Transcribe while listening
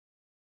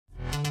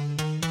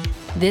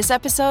This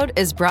episode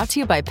is brought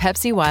to you by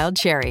Pepsi Wild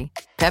Cherry.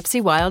 Pepsi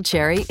Wild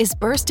Cherry is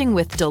bursting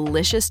with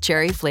delicious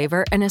cherry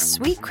flavor and a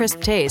sweet,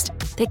 crisp taste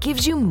that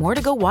gives you more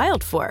to go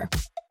wild for.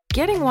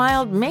 Getting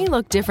wild may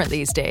look different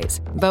these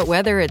days, but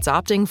whether it's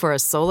opting for a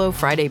solo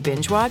Friday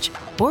binge watch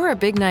or a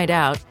big night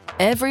out,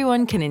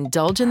 everyone can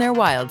indulge in their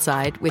wild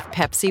side with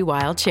Pepsi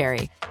Wild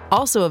Cherry.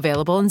 Also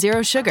available in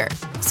Zero Sugar.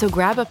 So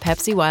grab a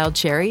Pepsi Wild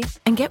Cherry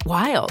and get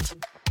wild.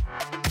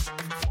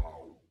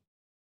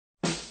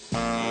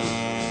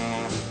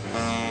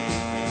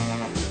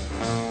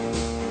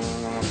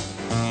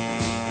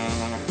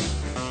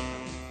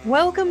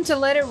 Welcome to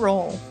Let It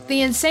Roll, the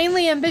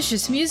insanely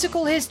ambitious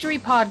musical history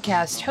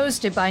podcast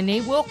hosted by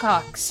Nate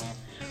Wilcox.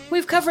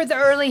 We've covered the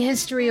early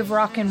history of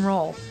rock and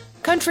roll,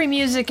 country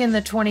music in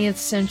the 20th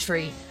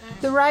century,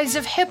 the rise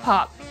of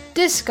hip-hop,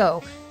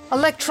 disco,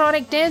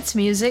 electronic dance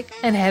music,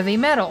 and heavy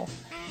metal.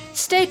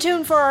 Stay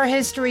tuned for our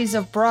histories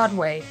of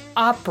Broadway,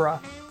 opera,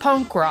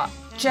 punk rock,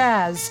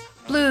 jazz,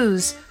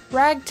 blues,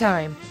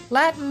 ragtime,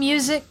 Latin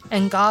music,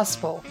 and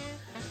gospel.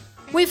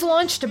 We've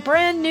launched a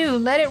brand new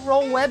Let It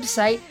Roll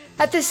website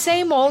at the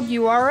same old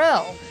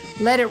URL,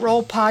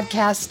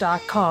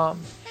 letitrollpodcast.com.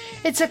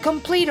 It's a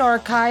complete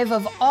archive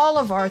of all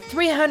of our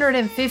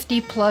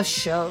 350 plus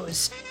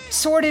shows,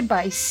 sorted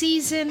by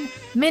season,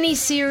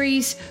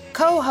 miniseries,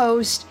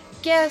 co-host,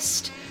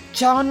 guest,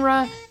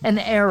 genre, and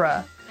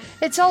era.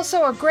 It's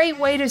also a great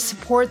way to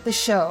support the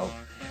show.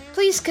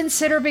 Please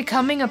consider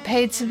becoming a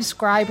paid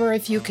subscriber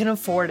if you can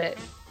afford it.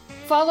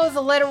 Follow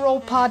the Let It Roll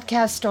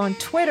podcast on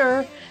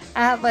Twitter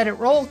at Let It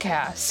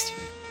Rollcast.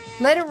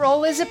 Let It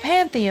Roll is a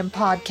Pantheon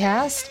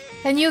podcast,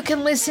 and you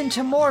can listen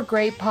to more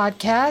great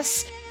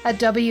podcasts at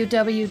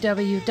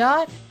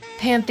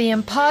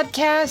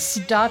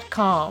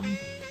www.pantheonpodcasts.com.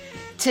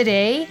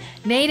 Today,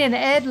 Nate and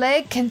Ed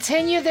Legg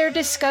continue their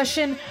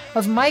discussion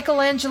of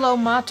Michelangelo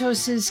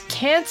Matos's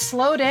Can't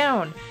Slow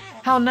Down,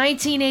 how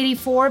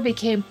 1984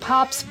 became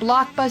pop's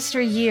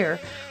blockbuster year,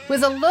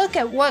 with a look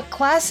at what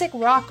classic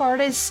rock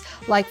artists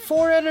like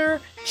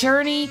Foreigner,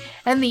 Journey,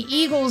 and the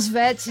Eagles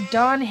vets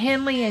Don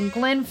Henley and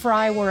Glenn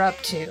Frey were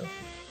up to.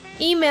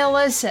 Email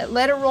us at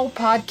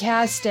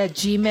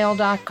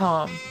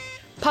letitrollpodcast@gmail.com.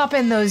 Pop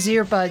in those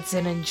earbuds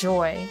and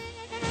enjoy.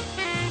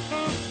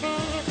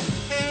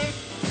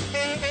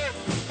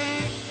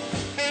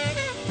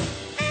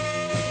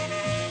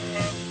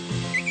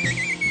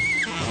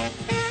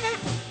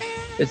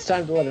 It's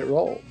time to let it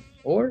roll.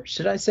 Or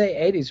should I say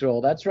 80's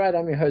roll? That's right,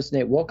 I'm your host,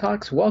 Nate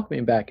Wilcox,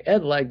 welcoming back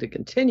Ed Legg to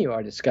continue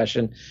our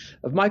discussion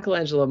of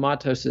Michelangelo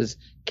Matos's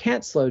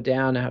Can't Slow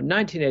Down, how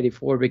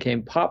 1984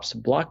 became pop's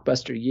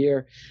blockbuster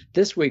year.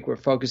 This week we're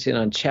focusing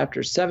on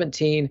Chapter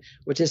 17,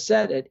 which is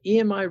set at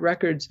EMI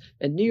Records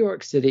in New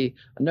York City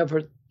on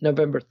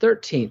November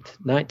 13th,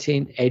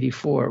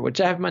 1984, which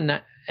I have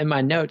in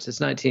my notes as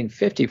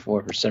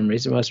 1954 for some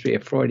reason. It must be a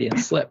Freudian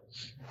slip.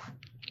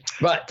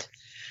 But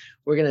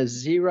we're going to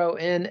zero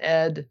in,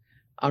 Ed,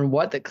 on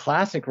what the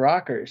classic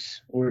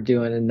rockers were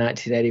doing in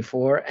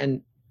 1984.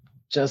 And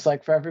just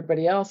like for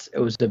everybody else, it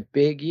was a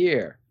big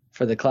year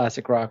for the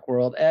classic rock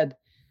world. Ed,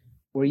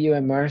 were you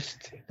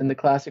immersed in the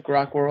classic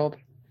rock world?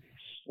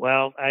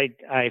 Well,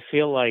 I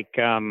feel like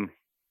I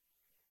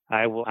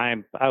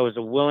was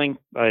a willing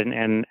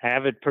and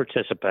avid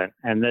participant,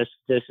 and this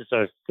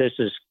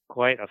is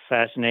quite a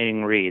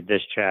fascinating read,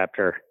 this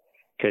chapter,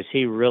 because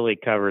he really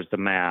covers the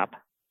map.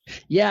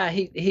 Yeah,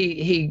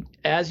 he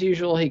as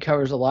usual, he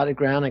covers a lot of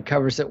ground and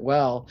covers it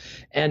well.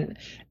 And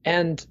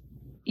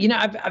you know,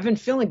 I've been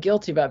feeling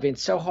guilty about being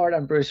so hard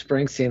on Bruce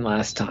Springsteen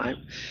last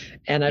time.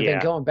 And I've been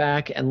going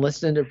back and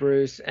listening to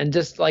Bruce, and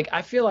just like,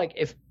 I feel like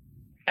if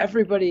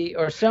everybody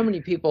or so many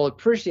people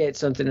appreciate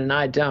something and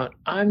I don't,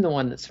 I'm the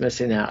one that's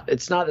missing out.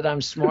 It's not that I'm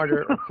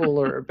smarter or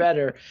cooler or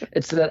better.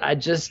 It's that I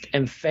just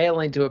am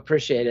failing to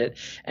appreciate it.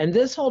 And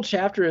this whole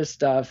chapter is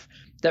stuff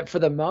that for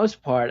the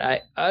most part,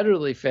 I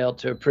utterly failed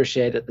to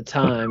appreciate at the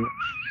time,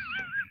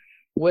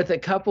 with a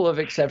couple of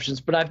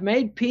exceptions. But I've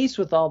made peace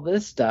with all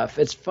this stuff.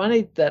 It's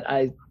funny that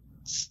I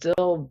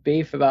still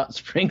beef about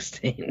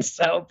Springsteen.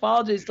 So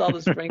apologies to all the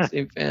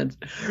Springsteen fans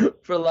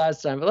for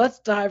last time. But let's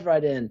dive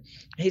right in.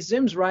 He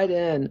zooms right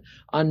in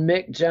on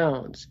Mick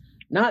Jones.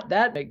 Not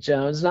that Mick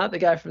Jones, not the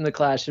guy from The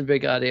Clash and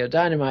Big Audio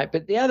Dynamite,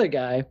 but the other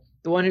guy,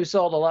 the one who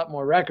sold a lot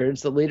more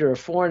records, the leader of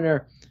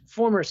Foreigner,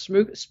 former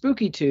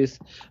Spooky Tooth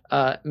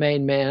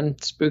main man.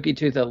 Spooky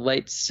Tooth, a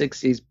late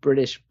 60s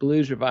British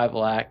blues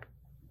revival act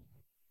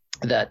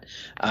that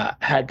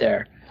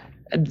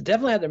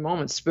definitely had their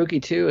moments.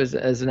 Spooky 2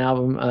 is an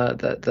album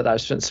that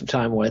I've spent some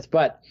time with.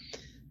 But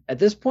at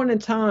this point in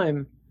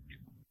time,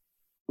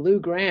 Lou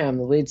Gramm,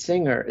 the lead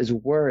singer, is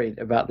worried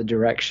about the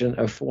direction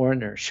of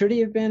Foreigner. Should he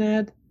have been,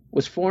 Ed?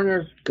 Was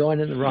Foreigner going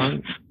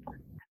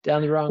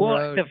down the wrong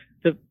road?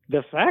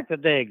 The fact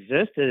that they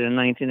existed in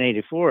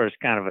 1984 is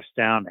kind of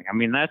astounding. I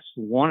mean, that's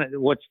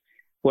what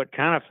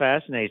kind of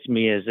fascinates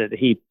me is that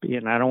he,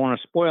 I don't want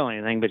to spoil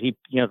anything, but he,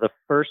 the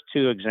first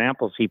two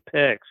examples he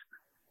picks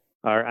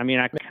are, I mean,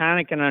 I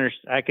kind of can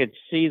understand. I could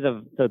see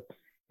it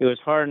was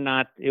hard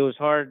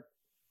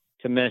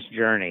to miss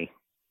Journey.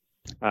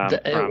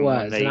 It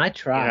was, and I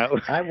tried.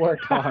 I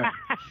worked hard.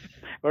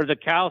 Or the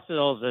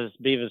Cowsills, as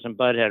Beavis and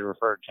Butthead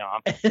referred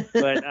to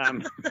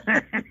them.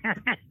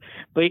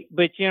 But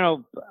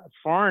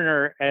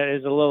Foreigner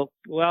is a little.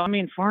 Well, I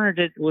mean,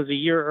 Foreigner was a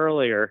year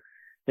earlier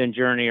than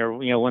Journey,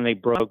 or when they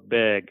broke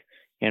big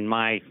in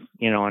my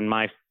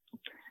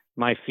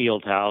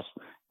field house,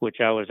 which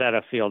I was at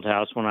a field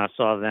house when I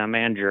saw them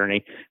and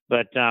Journey.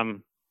 But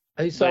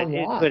you saw them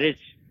live? But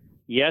it's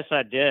yes,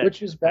 I did.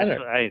 Which was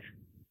better?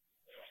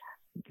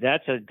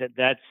 That's a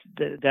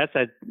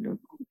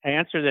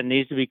answer that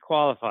needs to be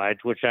qualified,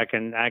 which I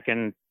can.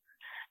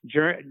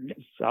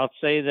 I'll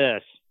say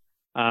this: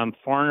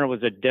 Foreigner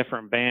was a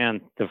different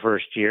band the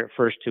first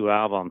two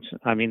albums.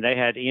 I mean, they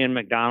had Ian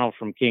McDonald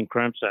from King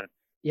Crimson,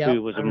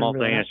 who was a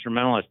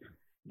multi-instrumentalist.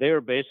 They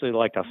were basically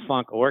like a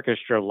funk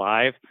orchestra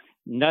live.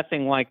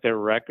 Nothing like their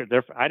record.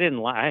 I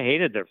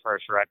hated their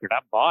first record.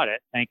 I bought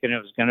it thinking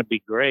it was going to be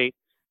great.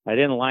 I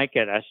didn't like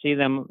it. I see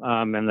them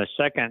in the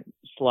second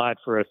slot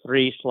for a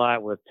 3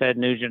 slot with Ted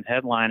Nugent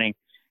headlining,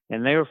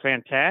 and they were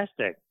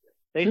fantastic.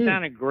 They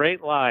sounded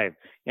great live.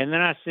 And then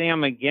I see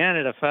them again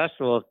at a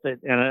festival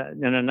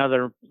in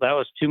another. That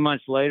was 2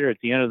 months later at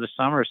the end of the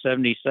summer,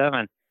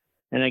 '77,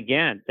 and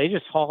again they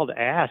just hauled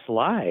ass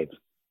live,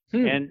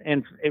 and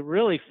it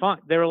really fun.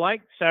 They were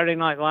like Saturday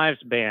Night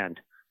Live's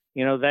band,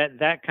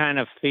 that kind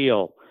of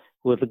feel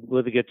with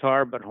the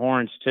guitar but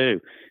horns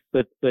too.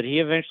 But he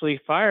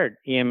eventually fired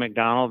Ian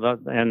McDonald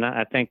and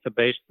I think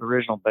the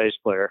original bass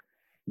player.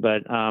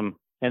 But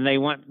and they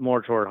went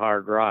more toward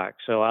hard rock.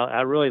 So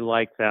I really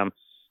like them.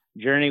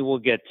 Journey we'll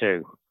get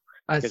to,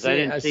 because I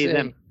didn't see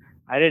them.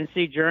 I didn't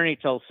see Journey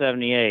till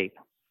 '78.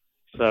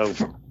 So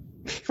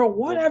for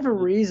whatever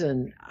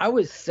reason, I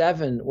was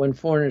 7 when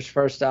Foreigner's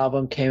first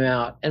album came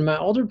out, and my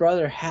older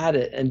brother had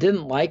it and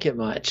didn't like it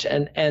much,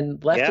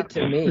 and left it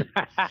to me,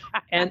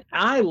 and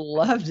I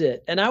loved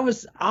it, and I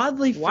was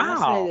oddly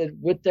fascinated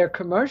with their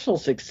commercial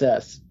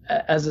success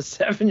as a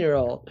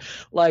 7-year-old.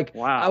 Like,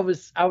 I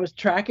was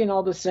tracking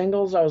all the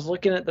singles. I was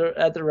looking at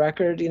the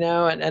record,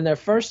 and their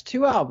first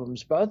 2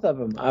 albums, both of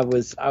them, I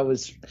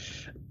was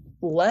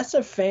less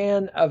a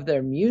fan of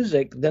their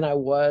music than I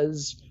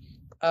was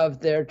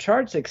of their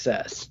chart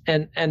success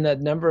and the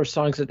number of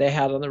songs that they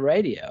had on the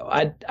radio.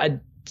 I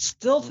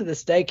still to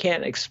this day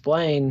can't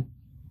explain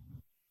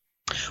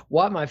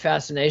what my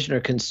fascination or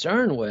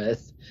concern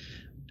with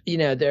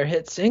their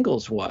hit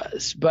singles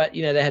was, but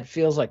they had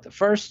Feels Like the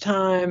First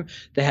Time,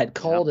 they had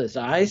Cold as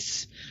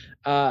Ice,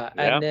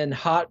 and then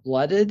Hot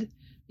Blooded,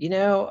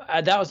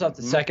 that was off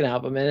the second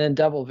album, and then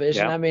Double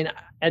Vision. I mean,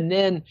 and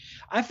then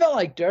I felt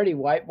like Dirty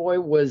White Boy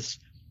was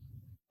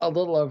a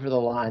little over the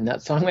line.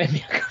 That song made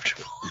me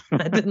uncomfortable.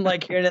 I didn't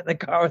like hearing it in the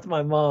car with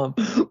my mom,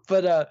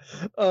 but I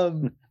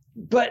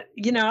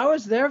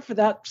was there for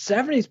that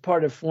 70s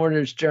part of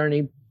Foreigner's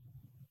journey.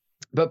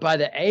 But by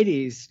the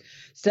 80s,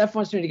 Steph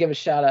wants me to give a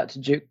shout out to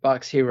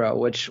Jukebox Hero,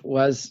 which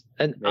was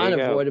an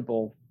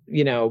unavoidable,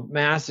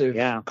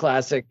 massive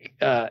classic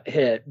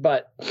hit.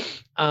 But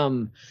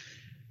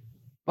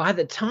by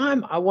the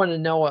time I Want to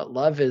Know What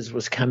Love Is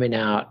was coming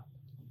out,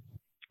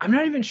 I'm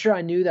not even sure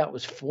I knew that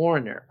was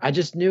Foreigner. I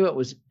just knew it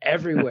was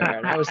everywhere.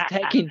 And I was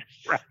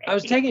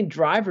taking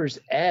driver's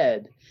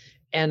ed,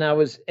 and I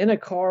was in a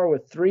car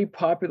with 3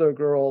 popular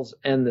girls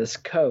and this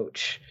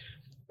coach,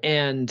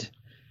 and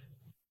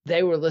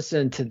they were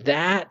listening to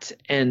that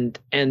and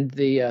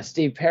the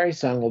Steve Perry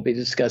song we'll be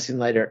discussing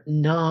later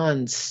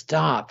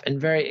nonstop, and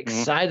very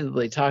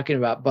excitedly talking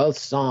about both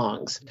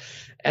songs.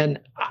 And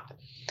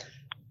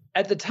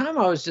at the time,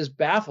 I was just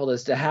baffled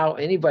as to how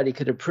anybody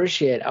could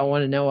appreciate I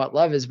Want to Know What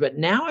Love Is. But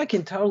now I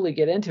can totally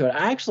get into it.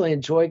 I actually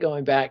enjoy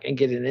going back and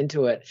getting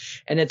into it.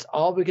 And it's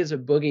all because of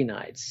Boogie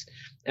Nights.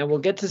 And we'll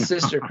get to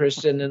Sister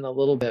Christian in a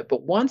little bit.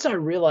 But once I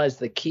realized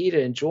the key to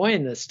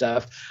enjoying this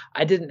stuff,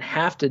 I didn't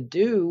have to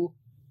do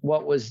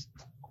what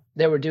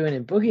they were doing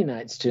in Boogie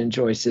Nights to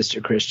enjoy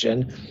Sister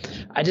Christian.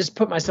 I just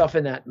put myself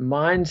in that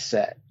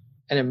mindset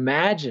and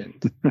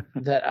imagined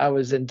that I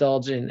was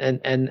indulging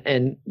and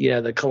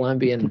the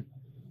Colombian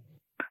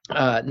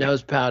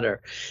nose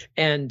powder.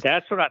 And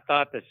that's what I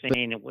thought the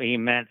scene he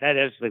meant. That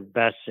is the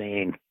best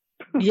scene.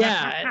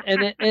 Yeah.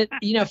 And it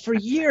for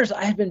years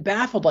I had been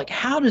baffled, like,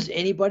 how does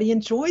anybody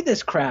enjoy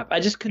this crap?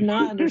 I just could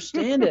not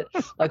understand it.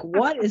 Like,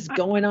 what is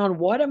going on?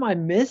 What am I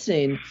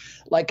missing?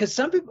 Like, cause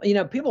some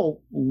people,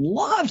 people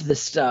loved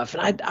this stuff,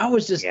 and I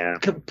was just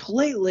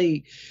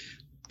completely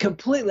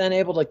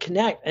unable to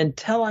connect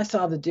until I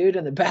saw the dude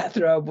in the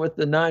bathrobe with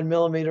the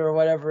 9mm or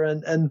whatever,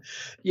 and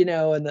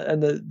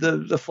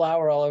the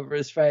flour all over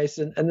his face,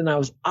 and then I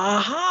was,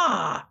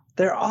 aha,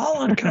 they're all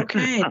on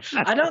cocaine.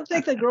 I don't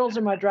think the girls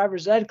in my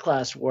driver's ed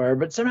class were,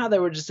 but somehow they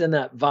were just in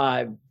that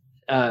vibe,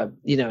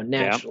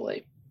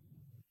 naturally.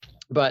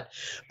 But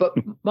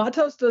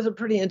Matos does a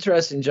pretty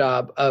interesting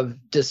job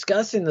of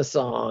discussing the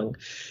song,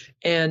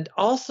 and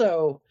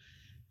also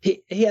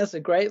he has a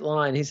great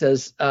line. He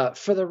says,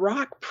 for the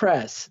rock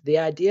press, the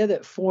idea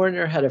that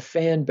Foreigner had a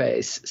fan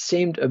base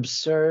seemed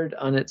absurd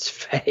on its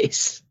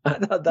face. I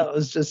thought that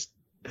was just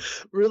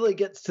really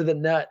gets to the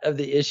nut of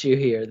the issue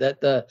here,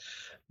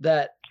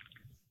 that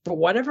for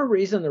whatever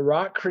reason, the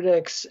rock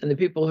critics and the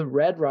people who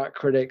read rock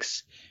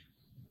critics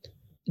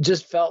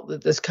just felt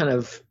that this kind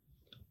of,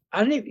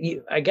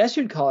 I guess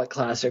you'd call it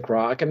classic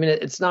rock. I mean,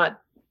 it's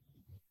not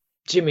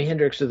Jimi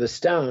Hendrix or the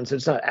Stones.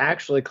 It's not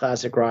actually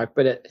classic rock,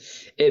 but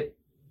it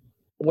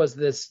was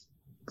this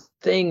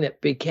thing that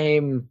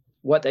became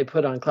what they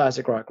put on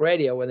classic rock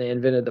radio when they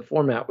invented the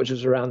format, which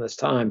was around this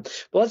time.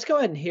 But let's go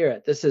ahead and hear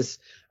it. This is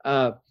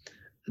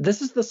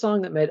the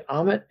song that made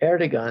Ahmet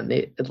Ertegun,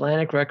 the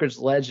Atlantic Records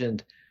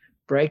legend,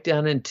 break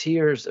down in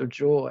tears of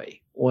joy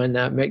when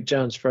Mick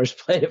Jones first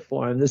played it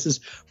for him. This is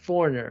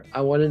Foreigner,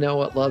 I Want to Know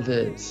What Love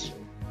Is.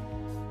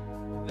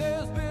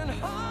 There's been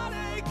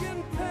heartache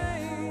and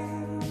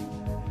pain.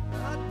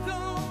 I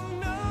don't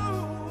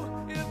know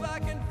if I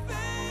can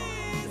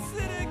face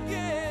it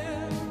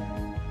again.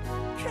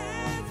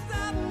 Can't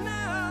stop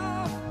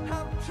now.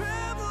 I've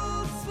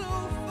traveled so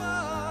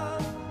far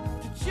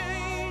to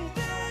change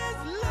this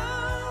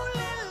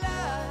lonely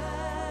life.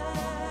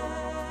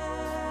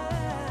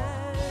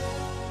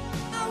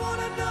 I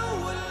want to know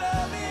what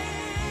love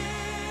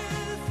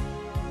is.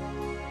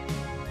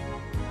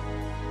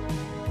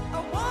 I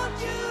want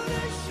you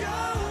to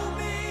show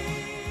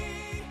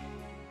me.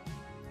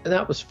 And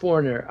that was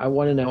Foreigner, I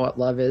Want to Know What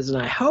Love Is. And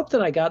I hope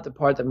that I got the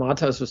part that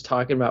Matos was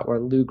talking about where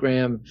Lou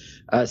Gramm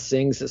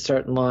sings a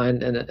certain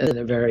line in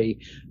a very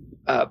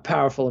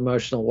powerful,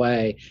 emotional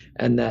way,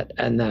 and that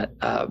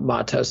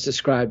Matos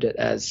described it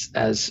as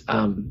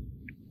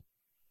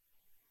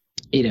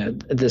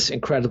this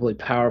incredibly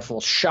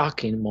powerful,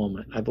 shocking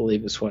moment, I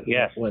believe is what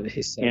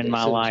he said. In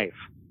my life.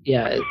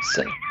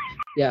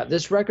 Yeah,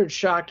 this record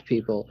shocked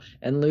people,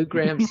 and Lou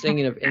Gramm's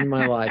singing of "In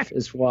My Life"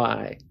 is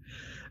why.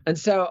 And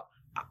so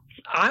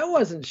I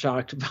wasn't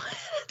shocked by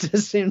it. It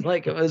just seemed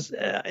like it was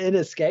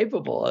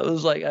inescapable. It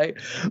was like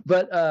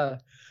but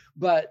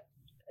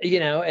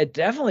it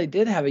definitely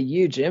did have a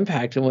huge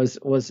impact and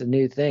was a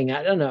new thing.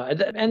 I don't know.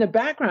 And the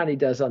background he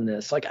does on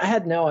this, like, I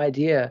had no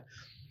idea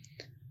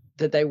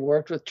that they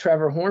worked with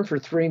Trevor Horn for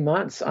 3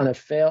 months on a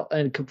fail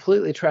and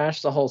completely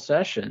trashed the whole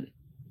session.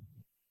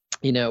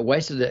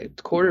 Wasted a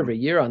quarter of a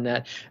year on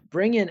that.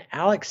 Bring in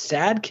Alex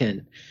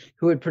Sadkin,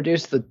 who had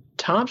produced the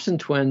Thompson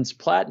Twins'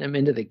 Platinum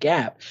Into the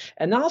Gap.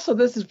 And also,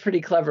 this is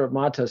pretty clever of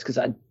Matos, because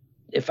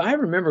if I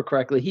remember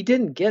correctly, he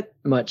didn't get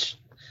much.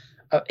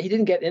 He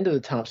didn't get into the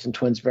Thompson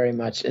Twins very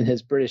much in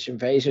his British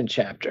Invasion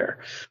chapter,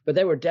 but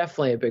they were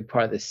definitely a big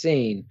part of the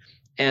scene.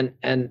 And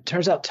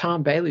turns out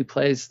Tom Bailey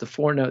plays the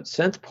 4-note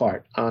synth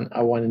part on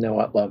I Want to Know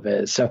What Love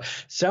Is.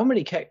 So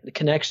many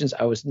connections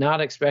I was not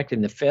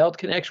expecting. The failed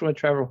connection with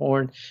Trevor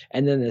Horn,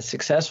 and then the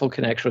successful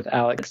connection with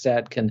Alex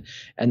Sadkin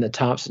and the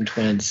Thompson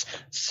Twins.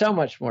 So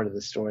much more to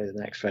the story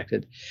than I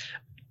expected.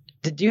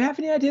 Did you have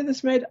any idea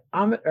this made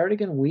Ahmet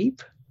Ertegun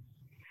weep?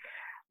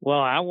 Well,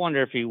 I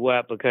wonder if he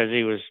wept because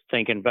he was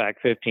thinking back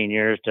 15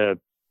 years to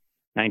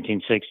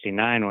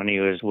 1969 when he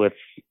was with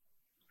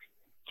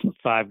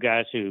 5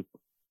 guys who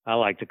I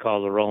like to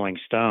call the Rolling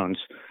Stones,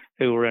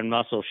 who were in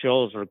Muscle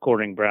Shoals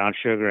recording Brown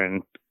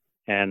Sugar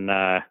and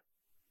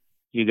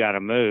You Gotta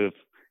Move.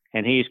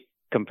 And he's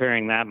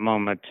comparing that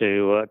moment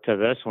to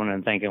this one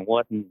and thinking,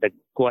 what in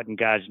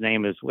God's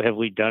name have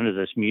we done to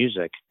this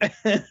music?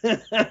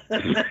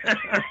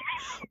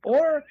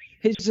 Or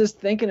he's just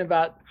thinking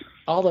about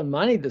all the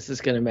money this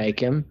is going to make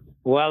him.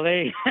 Well,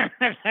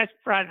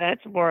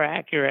 that's more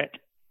accurate.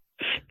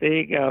 There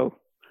you go.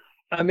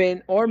 I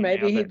mean, or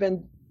maybe he'd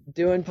been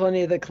doing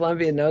plenty of the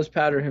Columbia nose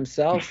powder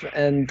himself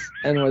and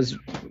was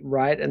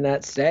right in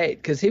that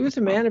state, because he was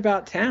a man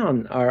about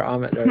town, our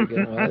Ahmet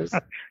Ertegun was.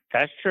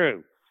 That's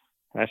true.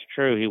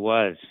 He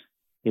was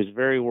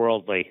very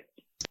worldly.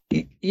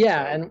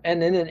 Yeah,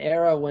 and in an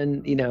era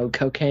when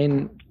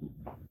cocaine,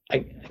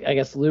 I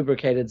guess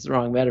lubricated is the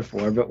wrong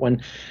metaphor, but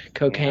when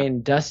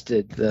cocaine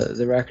dusted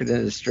the record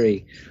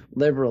industry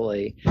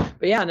liberally.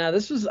 But yeah, no,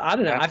 this was, I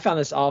don't know, I found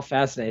this all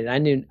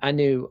fascinating. I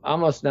knew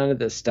almost none of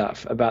this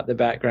stuff about the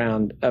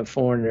background of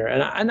Foreigner,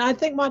 and I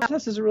think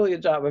Matos does a really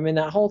good job. I mean,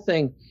 that whole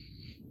thing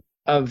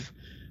of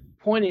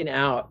pointing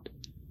out,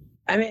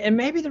 I mean, and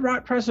maybe the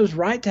rock press was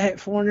right to hate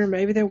Foreigner,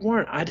 maybe they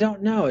weren't. I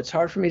don't know. It's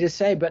hard for me to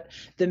say, but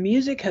the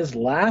music has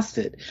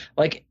lasted.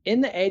 Like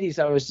in the 80s,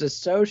 I was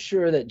just so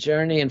sure that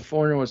Journey and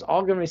Foreigner was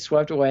all going to be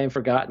swept away and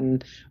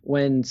forgotten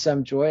when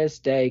Some Joyous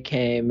Day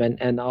came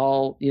and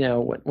all,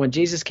 when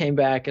Jesus came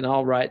back and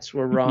all rights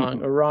were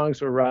wrong or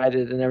wrongs were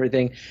righted and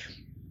everything.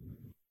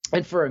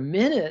 And for a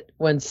minute,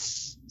 when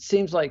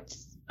Smells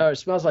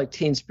Like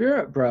Teen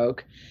Spirit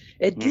broke,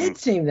 it did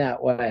seem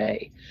that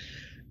way.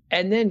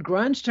 And then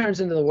grunge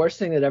turns into the worst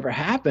thing that ever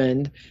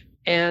happened.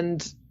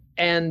 And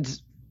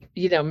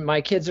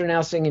my kids are now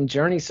singing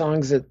Journey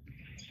songs at,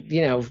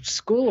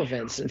 school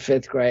events in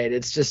 5th grade.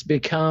 It's just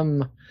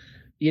become,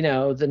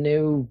 the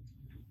new,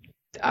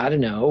 I don't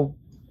know,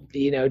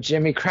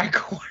 Jimmy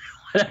Crack or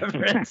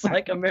whatever. It's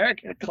like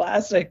American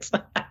classics.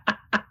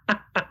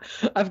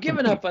 I've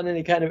given up on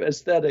any kind of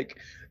aesthetic.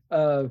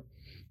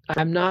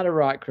 I'm not a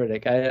rock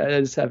critic. I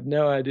just have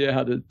no idea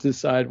how to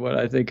decide what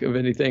I think of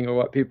anything or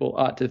what people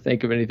ought to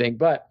think of anything.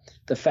 But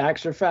the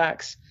facts are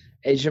facts,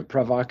 Agent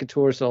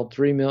Provocateur sold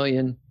 3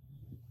 million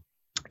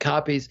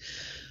copies.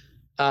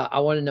 I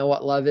Want to Know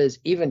What Love Is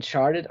even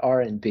charted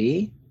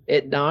R&B.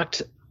 It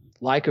knocked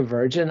Like a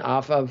Virgin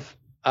off of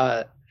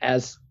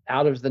as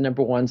out of the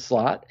number one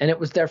slot, and it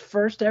was their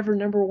first ever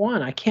number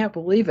one. I can't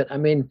believe it. I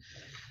mean,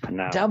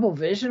 Double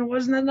Vision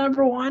wasn't the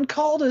number one.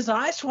 Cold as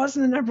Ice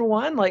wasn't the number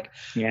one. Like,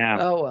 yeah.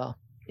 Oh well,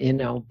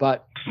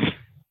 but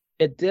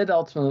it did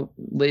ultimately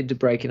lead to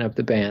breaking up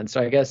the band. So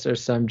I guess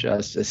there's some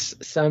justice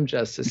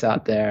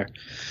out there.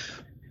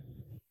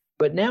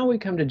 But now we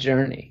come to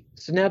Journey.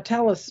 So now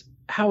tell us,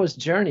 how was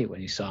Journey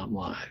when you saw him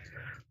live?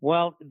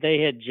 Well,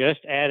 they had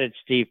just added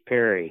Steve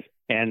Perry.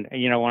 And,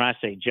 when I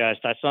say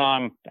just, I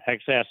saw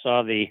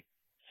the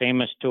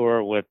famous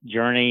tour with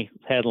Journey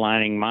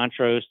headlining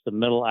Montrose, the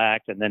middle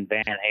act, and then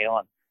Van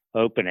Halen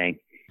opening.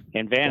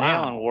 And Van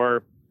Halen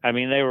were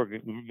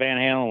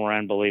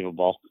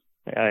unbelievable.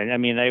 I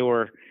mean, they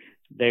were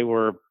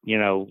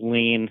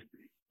lean.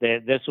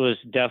 This was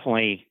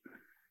definitely,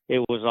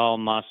 it was all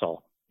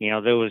muscle.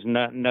 There was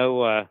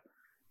no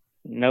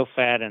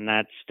fat in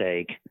that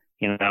steak.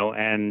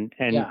 And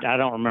I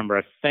don't remember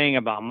a thing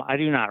I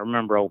do not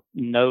remember a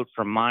note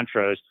from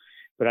Montrose,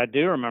 but I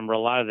do remember a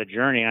lot of the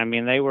Journey. I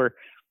mean,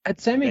 had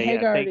Sammy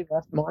Hagar already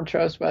left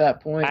Montrose by that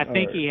point? I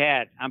think he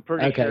had. I'm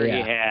pretty sure he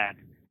had.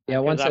 Yeah,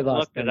 once I've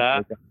looked it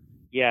up.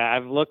 Yeah,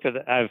 I've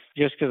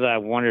just because I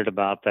wondered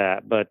about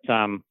that. But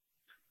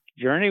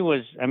Journey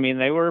was,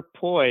 they were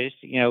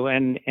poised,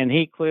 and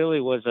he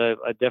clearly was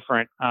a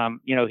different,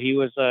 he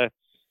was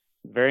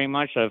very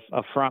much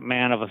a front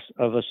man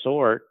of a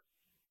sort.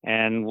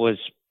 And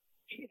I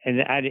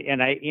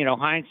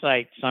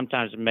hindsight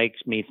sometimes makes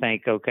me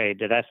think, okay,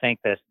 did I think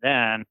this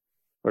then,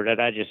 or did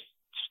I just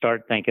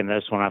start thinking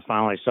this when I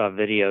finally saw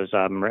videos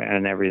of them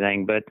and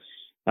everything? But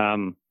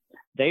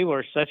they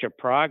were such a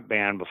prog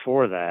band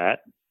before that,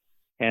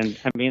 and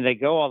they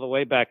go all the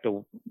way back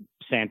to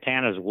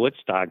Santana's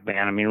Woodstock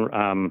band.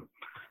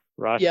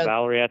 Ross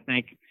Valerie, I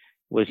think,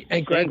 was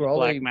and Greg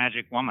Rowley, Black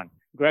Magic Woman.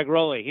 Greg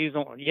Rowley, he's the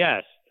one.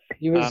 Yes,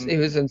 he was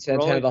in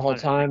Santana Rowley's the whole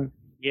time.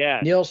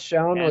 Yeah, Neil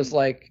Schon was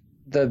like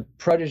the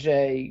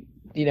protege,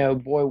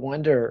 boy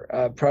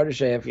wonder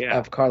protege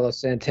of Carlos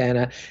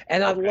Santana.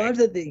 And I love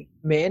that the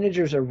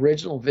manager's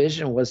original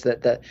vision was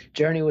that the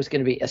Journey was going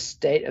to be a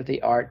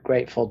state-of-the-art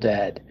Grateful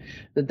Dead.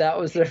 That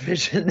was their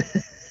vision.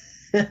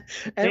 And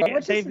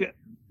interesting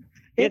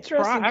I've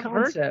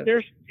concept.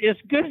 Heard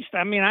it's good.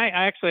 I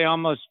actually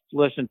almost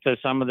listened to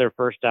some of their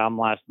first album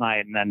last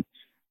night and then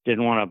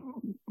didn't want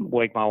to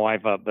wake my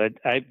wife up, but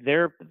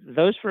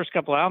those first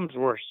couple albums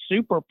were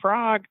super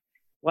prog,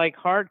 like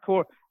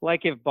hardcore,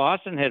 like if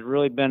Boston had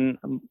really been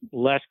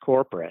less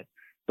corporate,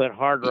 but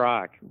hard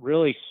rock,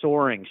 really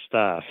soaring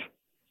stuff.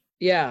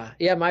 Yeah.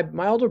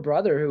 My older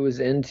brother, who was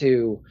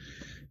into,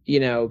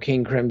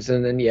 King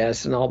Crimson and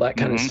Yes and all that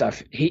kind of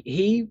stuff,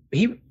 he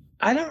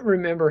I don't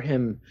remember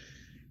him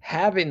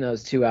having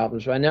those two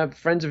albums, but I know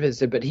friends of his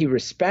did, but he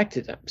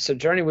respected them. So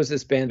Journey was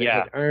this band that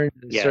had earned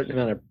a certain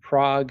amount of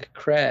prog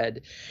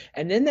cred.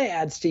 And then they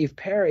add Steve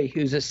Perry,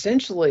 who's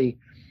essentially,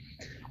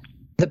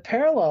 the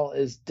parallel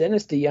is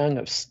Dennis DeYoung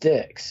of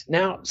Styx.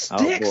 Now,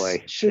 Styx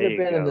should have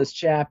been in this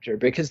chapter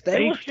because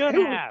they were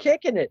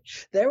kicking it.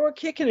 They were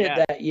kicking it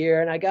that year,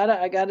 and I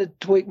gotta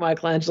tweak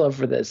Michelangelo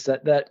for this.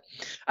 That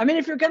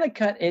if you're gonna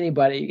cut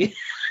anybody,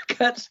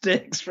 cut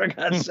Styx, for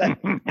God's sake.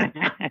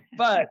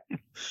 But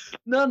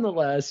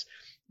nonetheless,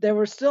 they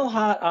were still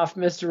hot off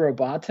Mr.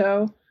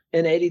 Roboto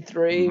in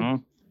 '83,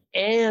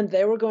 and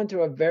they were going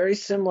through a very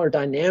similar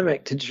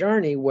dynamic to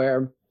Journey,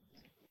 where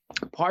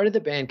part of the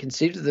band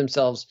conceived of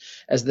themselves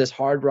as this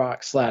hard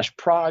rock /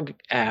 prog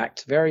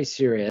act, very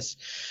serious.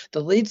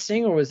 The lead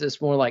singer was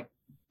this more like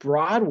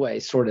Broadway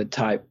sort of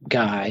type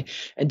guy,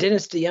 and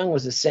Dennis DeYoung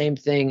was the same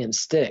thing in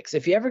Styx.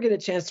 If you ever get a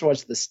chance to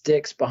watch the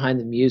Styx Behind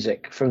the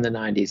Music from the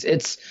 90s,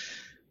 it's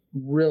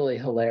really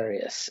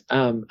hilarious.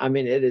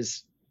 It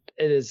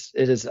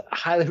is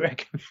highly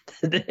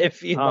recommended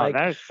if you like.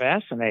 That is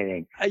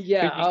fascinating.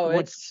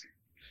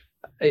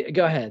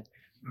 Go ahead.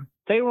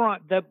 They were on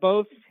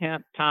both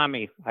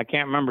Tommy. I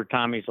can't remember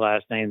Tommy's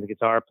last name, the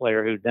guitar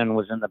player who then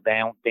was in the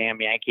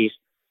damn Yankees.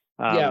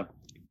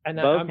 And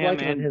I'm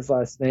blanking on his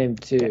last name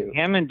too.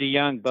 Him and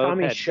DeYoung both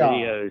had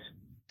videos.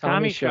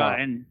 Tommy Shaw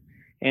and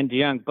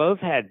DeYoung both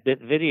had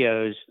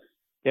videos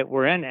that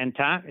were in, and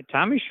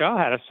Tommy Shaw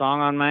had a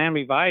song on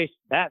Miami Vice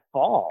that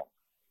fall.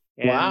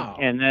 Wow!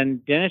 And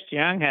then Dennis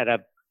DeYoung had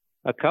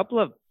a couple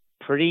of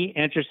pretty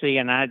interesting,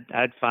 and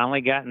I'd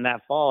finally gotten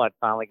that fall. I'd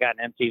finally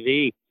gotten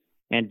MTV.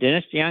 And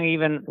Dennis DeYoung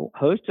even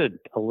hosted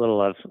a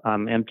little of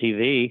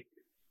MTV,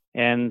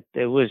 and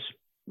it was.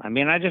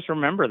 I just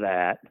remember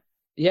that.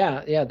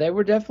 Yeah, they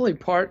were definitely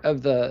part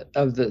of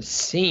the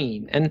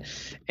scene, and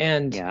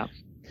yeah.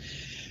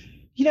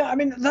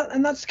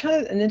 And that's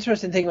kind of an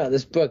interesting thing about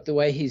this book, the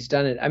way he's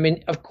done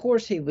it. Of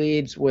course, he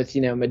leads with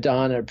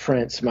Madonna,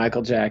 Prince,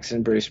 Michael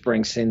Jackson, Bruce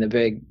Springsteen, the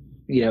big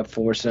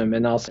foursome,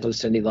 and also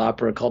Cyndi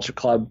Lauper, Culture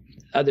Club,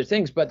 other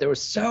things. But there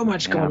was so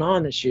much going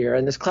on this year,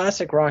 and this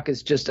classic rock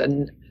is just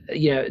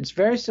it's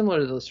very similar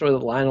to the sort of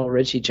the Lionel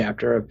Richie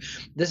chapter of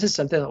this is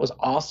something that was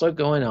also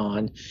going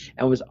on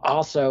and was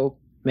also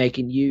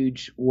making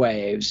huge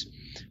waves.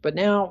 But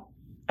now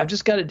I've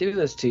just got to do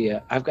this to you.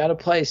 I've got to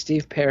play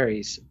Steve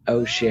Perry's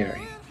 "Oh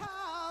Sherry."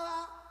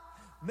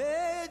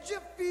 Made you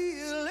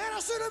feel and I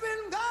should have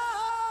been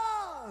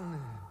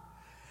gone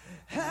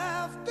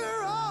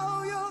after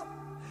all your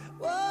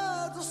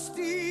words of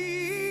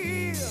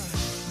steel.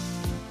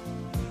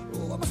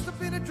 Oh, I must have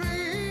been a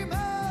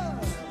dreamer,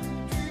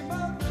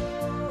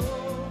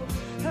 oh,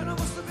 and I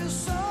must have been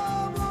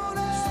someone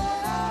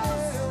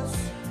else,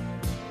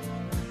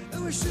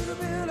 and we should have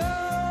been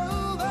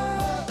over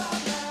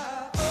by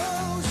now.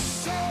 Oh,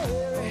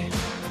 Sherry,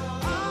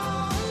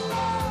 our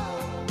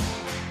love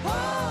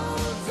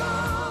holds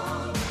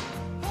on,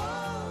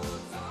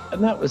 holds on.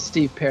 And that was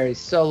Steve Perry's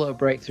solo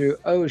breakthrough,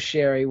 "Oh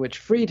Sherry," which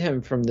freed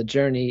him from the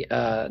Journey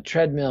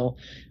treadmill,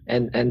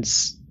 and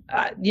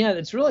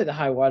it's really the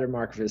high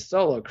watermark of his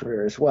solo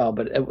career as well.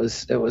 But it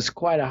was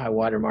quite a high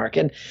watermark,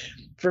 and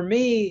for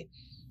me,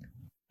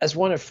 as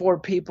one of 4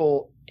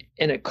 people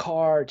in a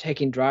car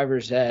taking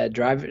driver's ed,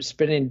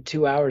 spending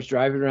 2 hours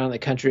driving around the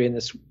country in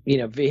this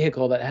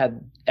vehicle that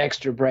had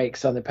extra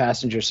brakes on the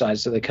passenger side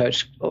so the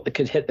coach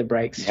could hit the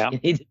brakes he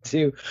needed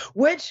to,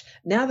 which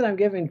now that I'm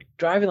giving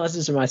driving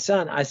lessons to my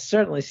son, I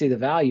certainly see the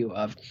value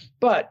of.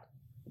 But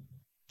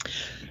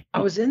I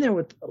was in there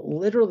with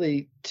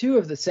literally 2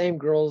 of the same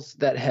girls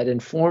that had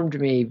informed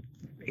me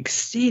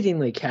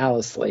exceedingly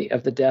callously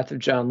of the death of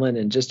John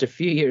Lennon just a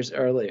few years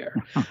earlier.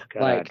 Oh,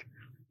 God.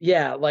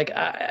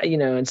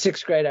 In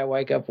 6th grade, I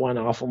wake up one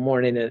awful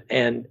morning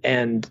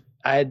and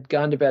I had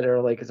gone to bed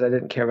early because I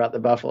didn't care about the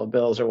Buffalo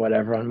Bills or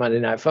whatever on Monday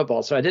Night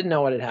Football. So I didn't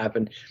know what had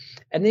happened.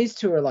 And these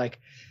 2 are like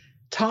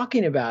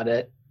talking about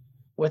it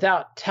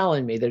without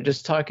telling me. They're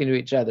just talking to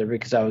each other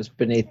because I was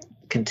beneath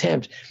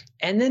contempt.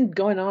 And then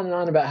going on and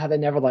on about how they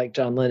never liked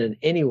John Lennon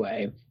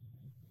anyway.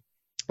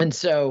 And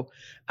so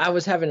I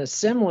was having a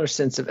similar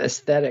sense of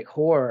aesthetic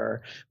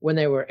horror when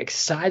they were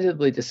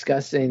excitedly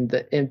discussing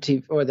the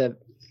MTV or the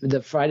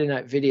Friday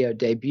night video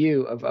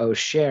debut of "Oh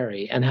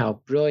Sherry" and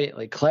how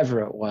brilliantly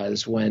clever it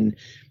was when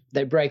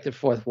they break the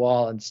fourth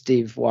wall and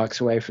Steve walks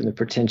away from the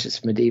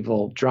pretentious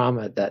medieval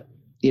drama that,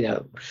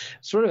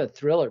 sort of a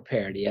thriller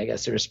parody. I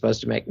guess they were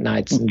supposed to make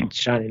knights in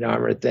shining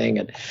armor thing.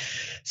 And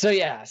so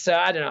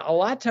I don't know, a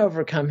lot to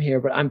overcome here,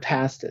 but I'm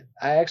past it.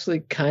 I actually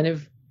kind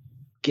of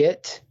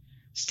get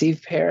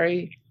Steve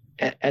Perry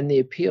and the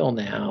appeal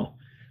now.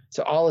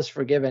 So all is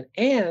forgiven.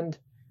 And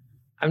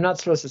I'm not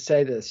supposed to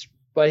say this,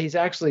 but he's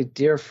actually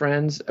dear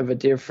friends of a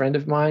dear friend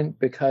of mine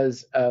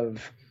because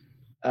of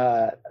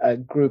a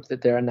group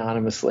that they're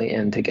anonymously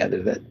in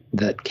together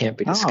that can't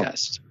be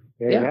discussed.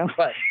 There you go.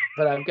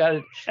 But I've got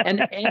it.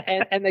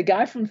 And the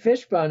guy from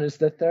Fishbone is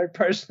the 3rd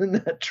person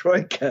in that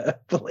troika,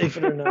 believe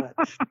it or not.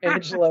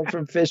 Angelo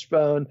from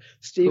Fishbone,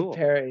 Steve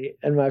Perry,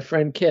 and my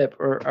friend Kip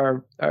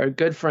are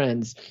good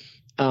friends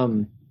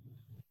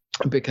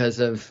because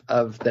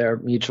of their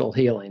mutual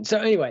healing. So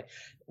anyway,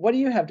 what do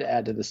you have to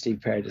add to the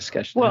Steve Perry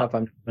discussion? Well, I hope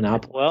I'm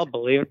monopolizing. Well,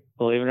 believe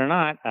it or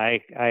not, I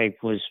had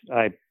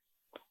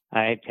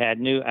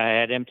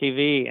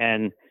MTV,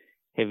 and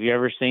have you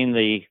ever seen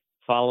the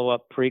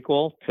follow-up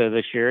prequel to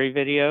the Sherry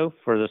video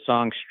for the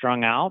song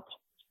 "Strung Out"?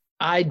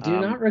 I do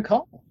not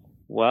recall.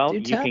 Well,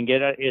 you can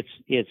get it.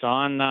 It's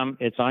on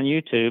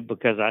YouTube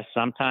because I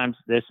sometimes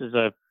it's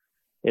a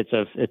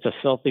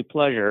filthy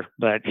pleasure,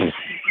 but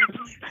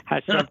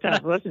I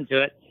sometimes listen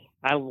to it.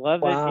 I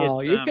love it.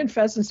 Wow, you're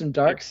confessing some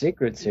dark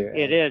secrets here.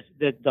 It is.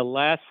 The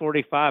last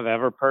 45 I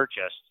ever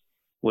purchased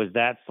was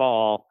that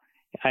fall.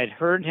 I'd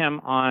heard him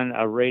on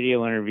a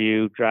radio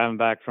interview driving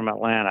back from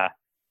Atlanta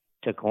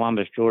to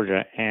Columbus,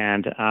 Georgia,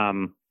 and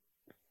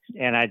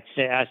I'd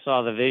say I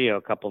saw the video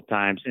a couple of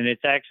times, and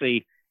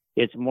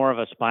it's more of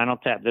a Spinal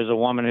Tap. There's a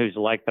woman who's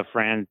like the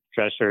Fran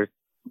Drescher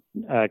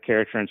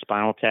character in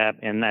Spinal Tap,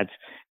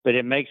 but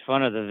it makes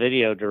fun of the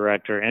video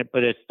director,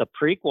 but it's the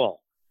prequel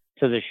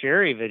to the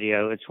Sherry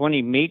video. It's when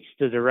he meets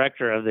the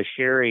director of the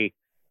Sherry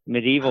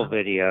medieval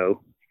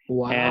video.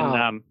 Wow.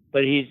 And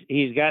but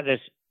he's got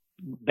this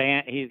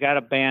band. He's got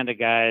a band of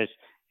guys.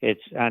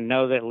 I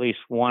know that at least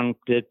one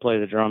did play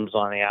the drums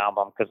on the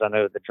album because I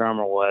know who the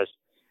drummer was.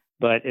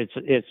 But it's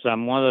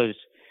one of those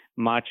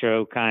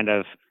macho kind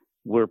of,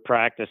 we're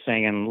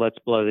practicing and let's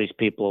blow these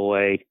people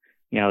away.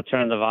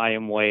 Turn the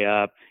volume way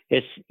up.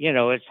 It's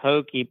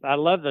hokey. I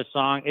love the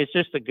song. It's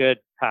just a good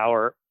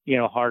power,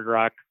 hard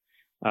rock.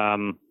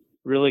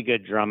 Really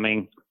good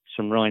drumming,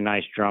 some really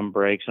nice drum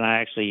breaks. And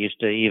I actually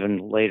used to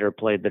even later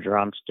play the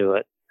drums to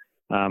it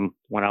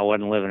when I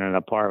wasn't living in an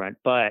apartment.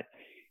 But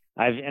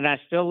I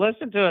still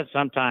listen to it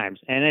sometimes.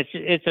 And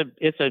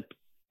it's a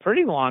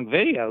pretty long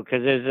video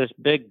because there's this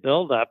big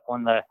buildup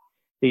when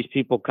these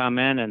people come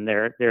in and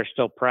they're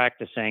still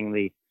practicing,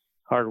 the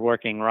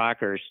hardworking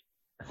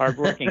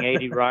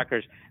 80s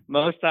rockers.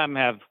 Most of them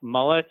have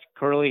mullets,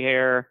 curly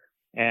hair,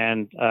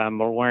 and are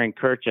wearing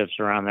kerchiefs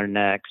around their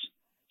necks.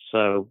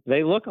 So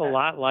they look a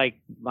lot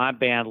like my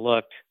band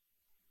looked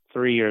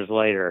 3 years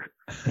later.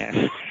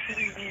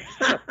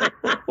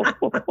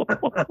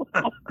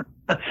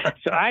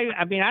 So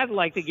I mean, I'd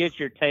like to get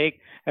your take.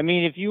 I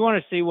mean, if you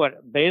want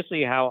to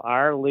see how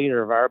our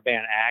leader of our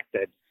band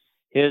acted,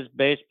 his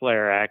bass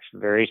player acts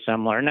very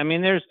similar. And I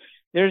mean, there's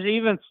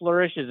even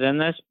flourishes in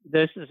this.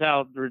 This is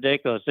how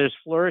ridiculous. There's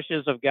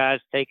flourishes of guys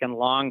taking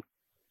long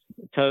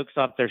tokes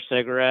off their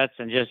cigarettes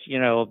and just,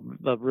 a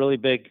really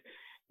big,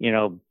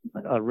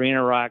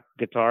 arena rock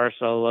guitar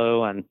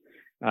solo and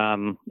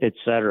et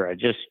cetera.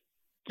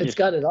 It's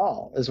got it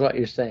all, is what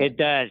you're saying. It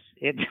does.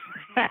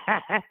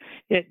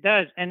 It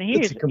does. And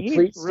he's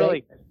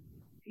really,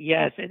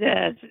 yes, it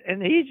is.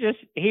 And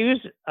he was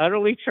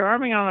utterly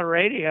charming on the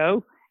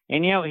radio.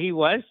 And,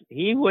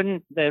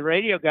 the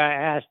radio guy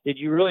asked, did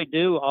you really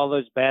do all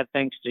those bad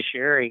things to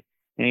Sherry?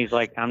 And he's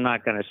like, I'm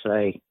not going to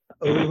say.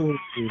 Ooh.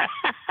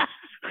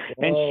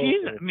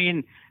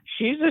 And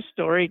she's a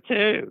story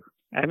too.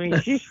 I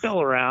mean, she's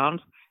still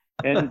around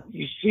and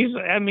she's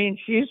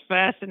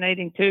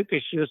fascinating too.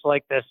 Cause she was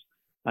like this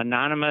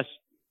anonymous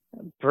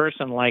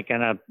person, like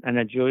in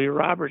a Julia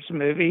Roberts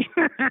movie.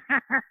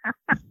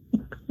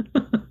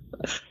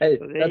 Hey,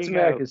 so that's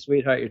America's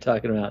Sweetheart you're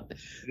talking about.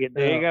 Yeah,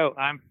 there you go.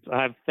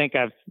 I think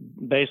I've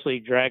basically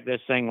dragged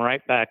this thing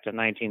right back to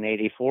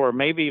 1984,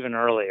 maybe even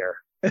earlier.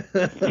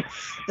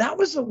 That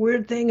was the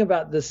weird thing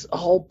about this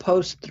whole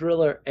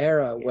post-Thriller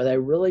era, where they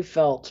really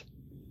felt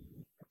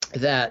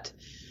that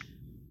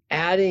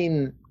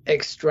adding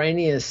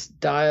extraneous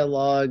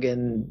dialogue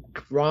and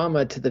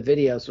drama to the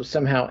videos was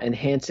somehow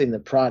enhancing the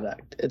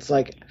product. It's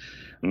like,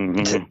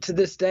 to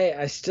this day,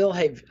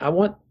 I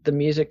want the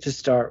music to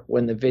start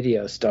when the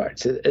video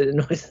starts. It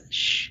annoys the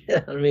shit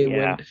out of me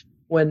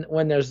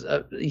when there's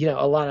a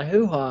lot of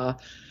hoo-ha.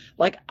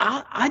 Like,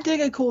 I dig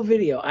a cool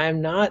video. I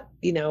am not,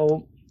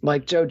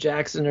 like Joe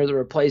Jackson or the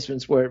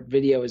Replacements where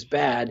video is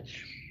bad,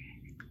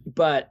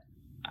 but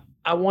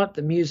I want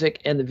the music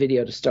and the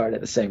video to start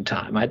at the same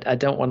time. I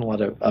don't want a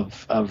lot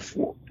of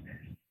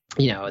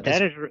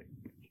that is,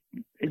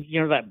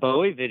 that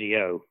Bowie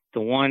video,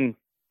 the one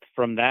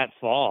from that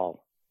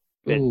fall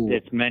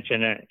that's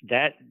mentioned,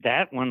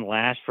 that one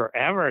lasts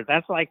forever.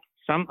 That's like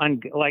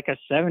like a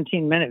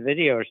 17-minute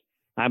video.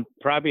 I'm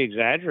probably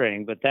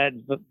exaggerating, but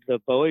the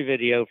Bowie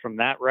video from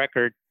that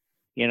record,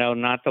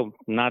 not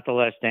the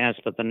Let's Dance,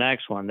 but the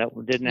next one that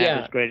didn't have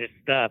his greatest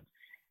stuff.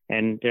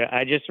 And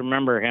I just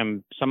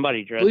remember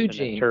somebody dressed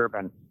in a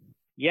turban.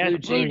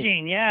 Yes, Blue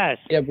Jean, yes.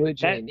 Yeah, Blue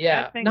Jean,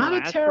 that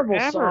not a terrible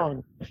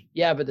song.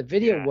 Yeah, but the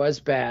video was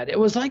bad. It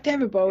was like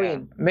David Bowie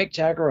and Mick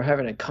Jagger were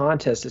having a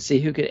contest to see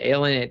who could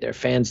alienate their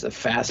fans the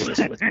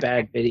fastest with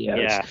bad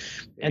videos.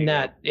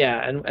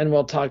 And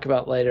we'll talk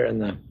about later in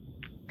the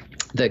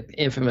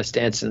infamous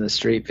Dance in the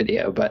Street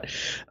video. But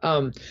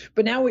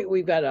now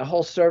we've got a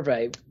whole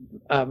survey.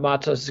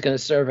 Matos is going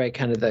to survey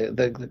kind of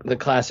the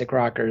classic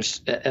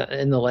rockers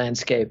in the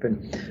landscape,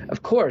 and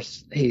of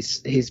course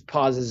he's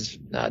pauses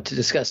to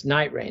discuss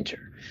Night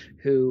Ranger,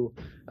 who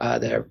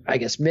I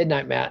guess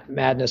Midnight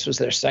Madness was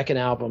their second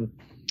album,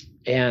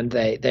 and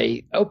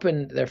they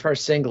opened their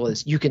first single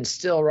is "You Can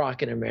Still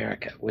Rock in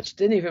America," which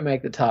didn't even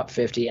make the top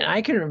 50. And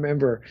I can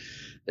remember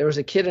there was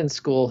a kid in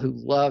school who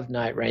loved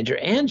Night Ranger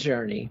and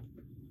Journey,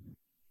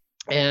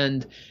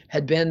 and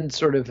had been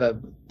sort of a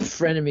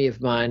frenemy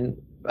of mine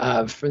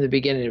from the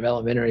beginning of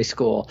elementary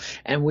school,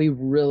 and we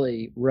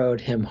really rode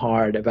him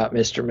hard about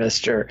Mr.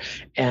 Mister,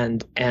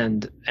 and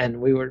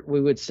we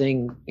would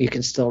sing "You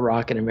Can Still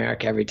Rock in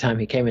America" every time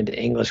he came into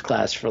English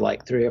class for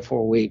like 3 or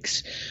 4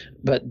 weeks.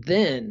 But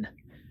then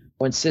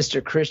when Sister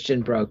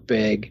Christian broke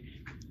big,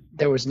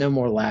 there was no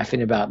more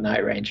laughing about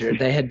Night Ranger.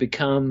 They had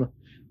become,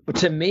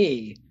 to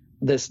me,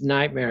 this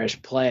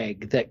nightmarish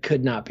plague that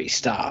could not be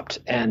stopped.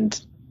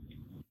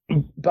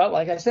 But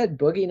like I said,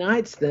 Boogie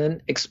Nights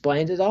then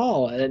explained it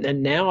all.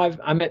 And now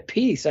I'm at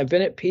peace. I've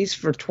been at peace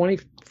for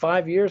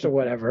 25 years or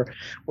whatever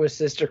with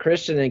Sister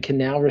Christian, and can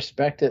now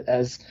respect it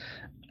as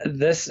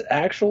this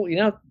actual,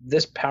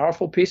 this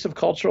powerful piece of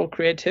cultural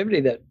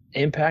creativity that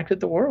impacted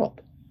the world.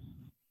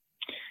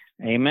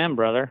 Amen,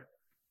 brother.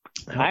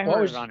 I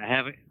heard it on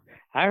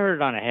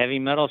a heavy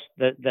metal,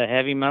 the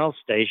heavy metal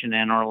station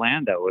in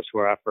Orlando was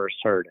where I first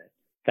heard it.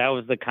 That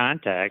was the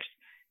context.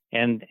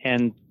 And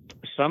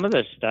some of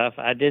this stuff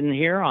I didn't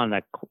hear on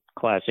the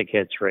Classic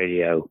Hits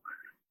radio.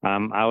 I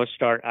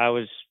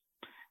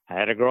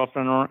had a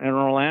girlfriend in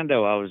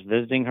Orlando. I was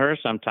visiting her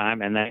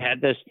sometime, and they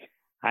had this.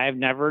 I've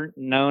never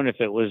known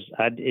if it was.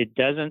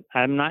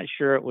 I'm not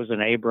sure it was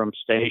an Abrams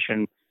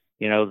station.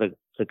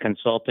 The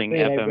consulting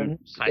FM.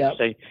 I'd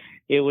say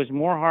it was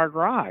more hard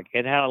rock.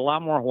 It had a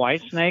lot more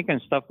Whitesnake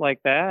and stuff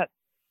like that.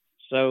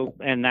 So,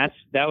 and that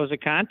was the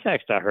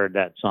context I heard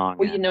that song.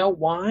 Well, you know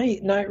why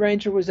Night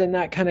Ranger was in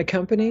that kind of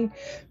company?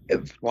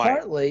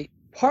 Why?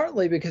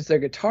 Partly because their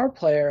guitar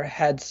player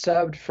had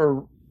subbed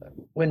for,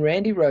 when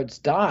Randy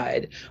Rhoads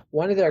died,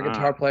 one of their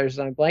guitar players,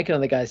 and I'm blanking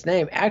on the guy's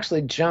name,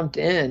 actually jumped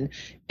in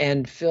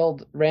and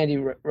filled Randy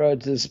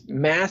Rhoads'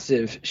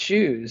 massive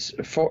shoes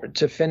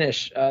to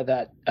finish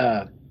that.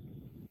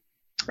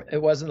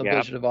 It wasn't the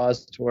Blizzard of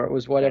Oz tour. It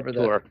was whatever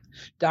the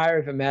Diary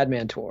of a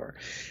Madman tour,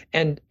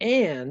 and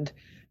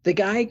the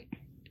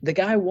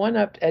guy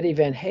one-upped Eddie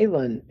Van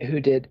Halen, who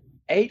did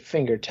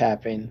 8-finger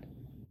tapping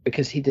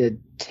because he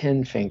did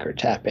 10-finger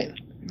tapping.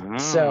 Oh.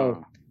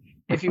 So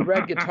if you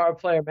read Guitar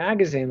Player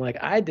magazine like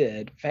I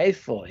did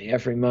faithfully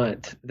every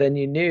month, then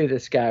you knew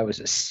this guy was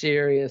a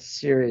serious,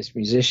 serious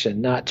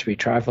musician, not to be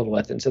trifled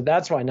with. And so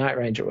that's why Night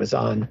Ranger was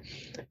on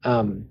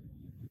the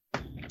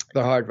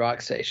Hard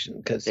Rock station.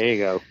 Because there you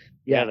go.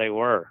 Yeah, they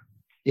were.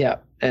 Yeah.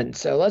 And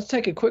so let's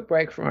take a quick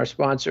break from our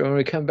sponsor. When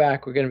we come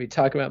back, we're going to be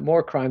talking about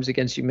more crimes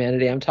against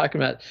humanity. I'm talking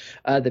about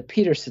the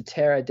Peter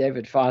Cetera,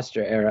 David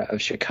Foster era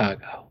of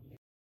Chicago.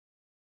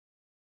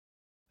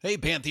 Hey,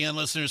 Pantheon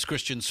listeners,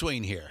 Christian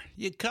Swain here.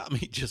 You caught me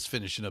just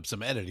finishing up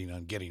some editing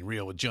on Getting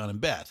Real with John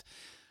and Beth.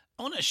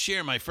 I want to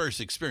share my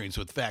first experience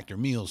with Factor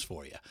meals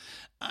for you.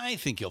 I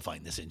think you'll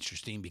find this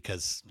interesting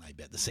because I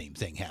bet the same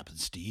thing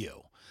happens to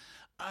you.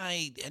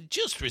 I had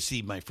just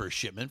received my first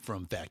shipment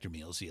from Factor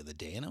Meals the other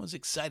day, and I was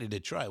excited to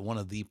try one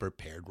of the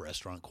prepared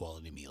restaurant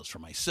quality meals for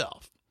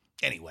myself.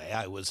 Anyway,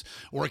 I was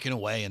working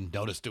away and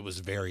noticed it was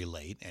very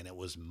late, and it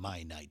was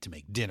my night to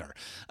make dinner.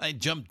 I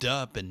jumped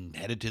up and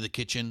headed to the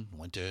kitchen,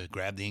 went to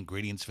grab the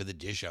ingredients for the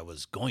dish I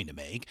was going to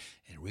make,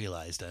 and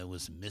realized I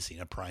was missing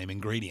a prime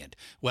ingredient.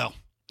 Well,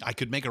 I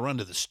could make a run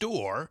to the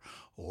store,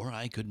 or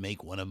I could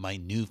make one of my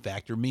new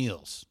Factor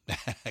meals.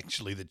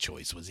 Actually, the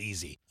choice was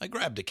easy. I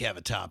grabbed a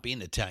cavatappi,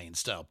 an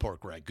Italian-style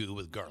pork ragu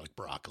with garlic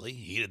broccoli,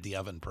 heated the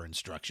oven per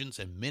instructions,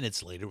 and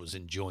minutes later was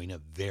enjoying a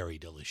very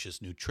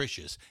delicious,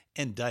 nutritious,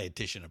 and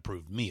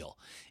dietitian-approved meal.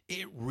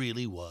 It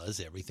really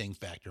was everything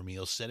Factor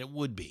Meals said it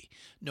would be.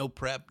 No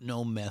prep,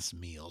 no mess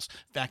meals.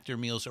 Factor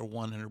Meals are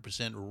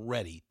 100%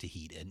 ready to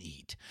heat and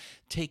eat.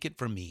 Take it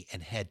from me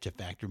and head to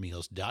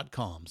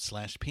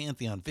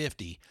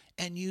factormeals.com/Pantheon50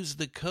 and use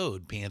the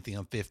code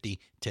Pantheon50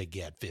 to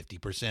get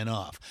 50%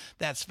 off.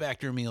 That's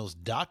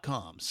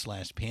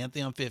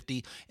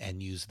factormeals.com/Pantheon50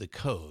 and use the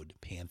code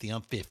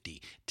Pantheon50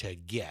 to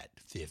get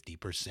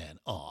 50%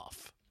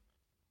 off.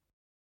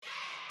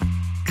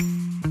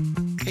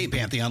 Hey,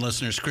 Pantheon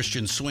listeners,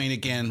 Christian Swain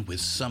again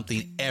with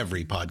something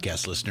every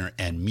podcast listener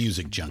and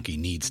music junkie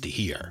needs to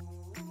hear.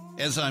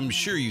 As I'm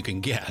sure you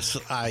can guess,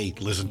 I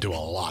listen to a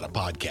lot of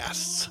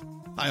podcasts.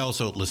 I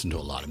also listen to a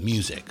lot of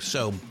music,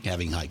 so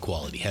having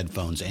high-quality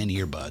headphones and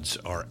earbuds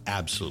are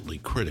absolutely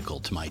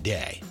critical to my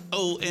day.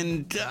 Oh,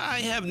 and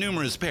I have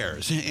numerous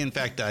pairs. In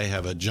fact, I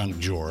have a junk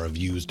drawer of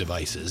used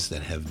devices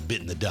that have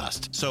bitten the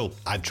dust, so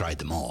I've tried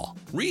them all.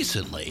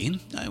 Recently,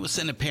 I was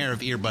sent a pair of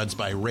earbuds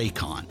by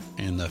Raycon,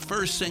 and the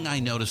first thing I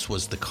noticed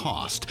was the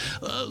cost.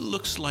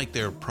 Looks like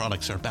their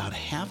products are about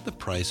half the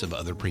price of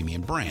other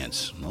premium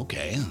brands.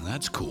 Okay,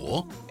 that's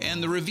cool.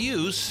 And the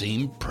reviews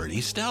seem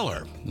pretty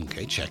stellar.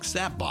 Okay, checks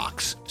that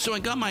box. So I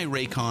got my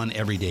Raycon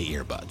everyday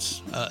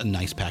earbuds. A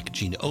nice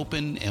packaging to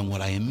open, and what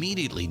I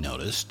immediately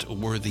noticed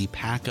were the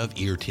pack of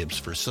ear tips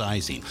for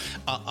sizing.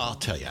 I'll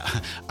tell you,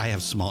 I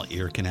have small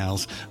ear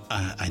canals.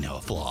 I know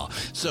a flaw.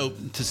 So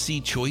to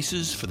see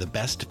choices for the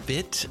best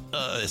fit,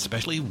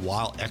 especially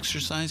while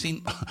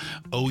exercising,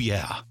 oh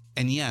yeah.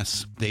 And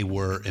yes, they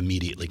were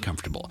immediately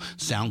comfortable.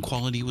 Sound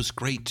quality was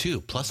great too.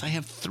 Plus, I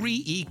have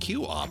 3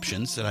 EQ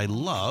options that I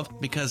love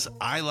because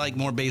I like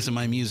more bass in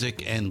my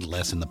music and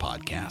less in the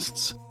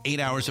podcasts. 8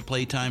 hours of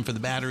playtime for the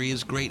battery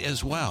is great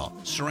as well.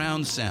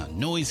 Surround sound,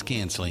 noise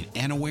canceling,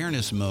 and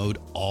awareness mode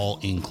all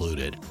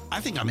included.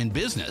 I think I'm in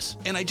business,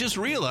 and I just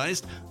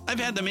realized I've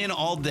had them in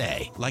all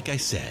day. Like I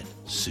said,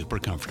 super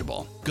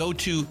comfortable. Go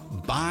to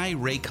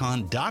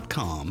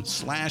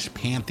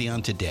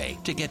buyraycon.com/Pantheon today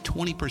to get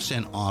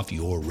 20% off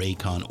your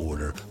Raycon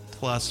order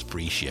plus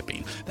free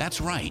shipping. That's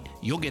right,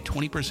 you'll get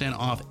 20%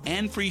 off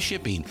and free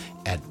shipping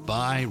at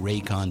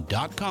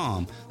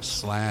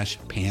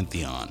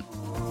buyraycon.com/Pantheon.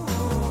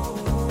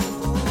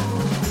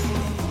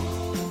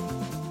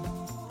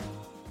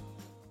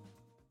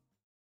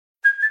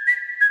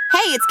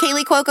 Hey, it's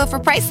Kaylee Cuoco for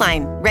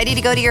Priceline. Ready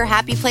to go to your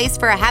happy place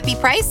for a happy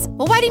price?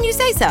 Well, why didn't you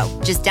say so?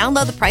 Just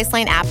download the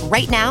Priceline app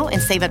right now and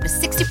save up to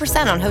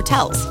 60% on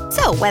hotels.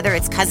 So whether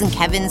it's Cousin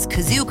Kevin's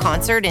Kazoo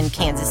Concert in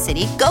Kansas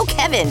City, go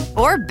Kevin,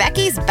 or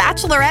Becky's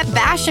Bachelorette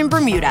Bash in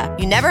Bermuda,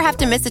 you never have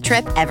to miss a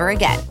trip ever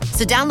again.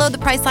 So download the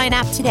Priceline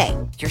app today.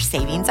 Your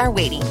savings are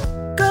waiting.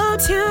 Go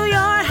to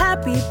your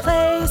happy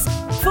place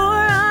for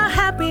a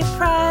happy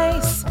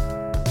price.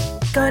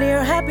 Go to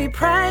your happy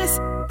price,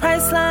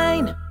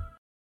 Priceline.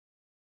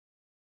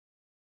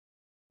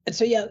 And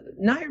so, yeah,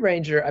 Night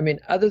Ranger, I mean,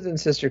 other than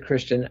Sister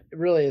Christian,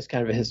 really is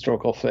kind of a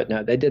historical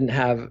footnote. They didn't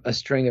have a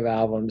string of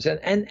albums.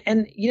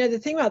 And you know, the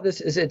thing about this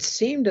is it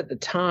seemed at the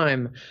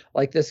time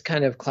like this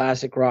kind of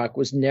classic rock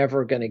was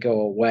never going to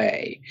go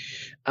away.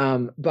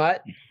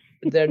 But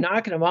they're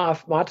knocking them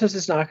off. Matos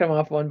is knocking them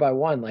off one by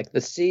one. Like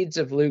the seeds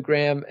of Lou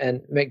Gramm and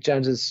Mick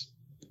Jones's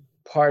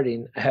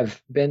parting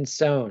have been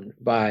sown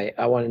by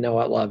I Want to Know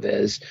What Love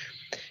Is.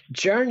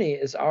 Journey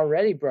is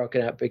already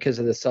broken up because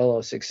of the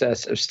solo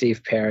success of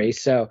Steve Perry.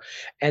 So,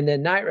 and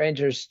then Night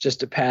Ranger's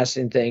just a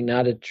passing thing,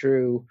 not a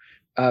true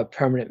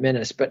permanent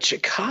menace. But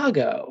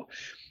Chicago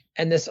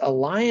and this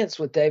alliance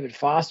with David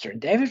Foster.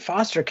 David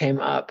Foster came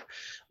up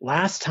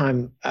last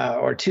time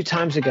or 2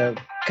 times ago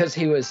because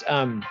he was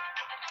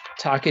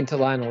talking to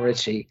Lionel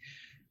Richie.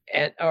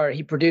 or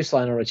he produced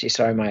Lionel Richie.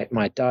 Sorry,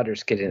 my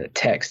daughter's getting a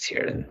text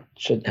here and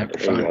shouldn't have her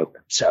phone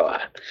open. So,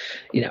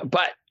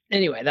 but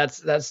anyway,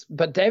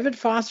 but David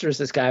Foster is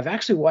this guy. I've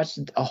actually watched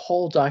a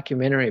whole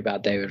documentary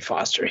about David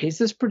Foster. He's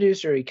this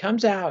producer. He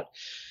comes out.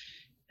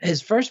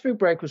 His first big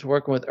break was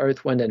working with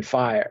Earth, Wind, and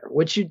Fire,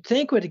 which you'd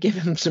think would give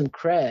him some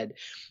cred.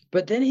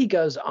 But then he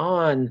goes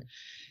on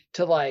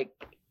to like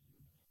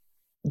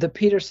the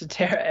Peter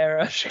Cetera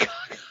era of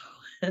Chicago.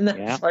 And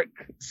that's like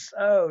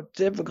so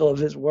typical of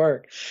his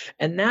work.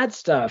 And that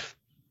stuff,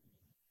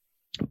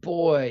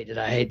 boy, did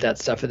I hate that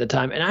stuff at the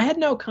time. And I had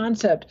no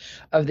concept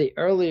of the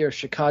earlier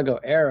Chicago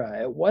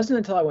era. It wasn't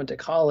until I went to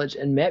college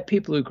and met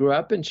people who grew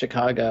up in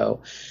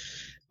Chicago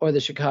or the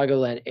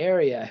Chicagoland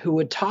area who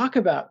would talk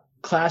about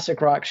classic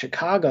rock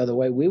Chicago the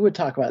way we would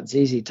talk about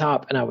ZZ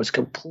Top, and I was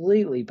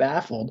completely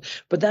baffled.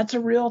 But that's a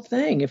real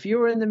thing. If you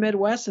were in the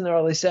Midwest in the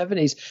early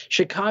 70s,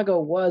 Chicago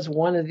was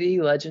one of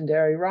the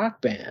legendary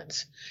rock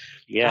bands.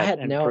 Yeah, I had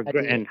no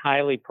idea. And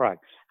highly prog.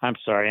 I'm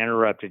sorry, I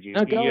interrupted you.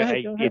 No, go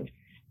ahead.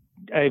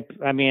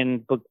 I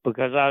mean,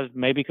 because I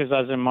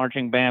was in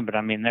marching band, but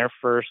I mean, their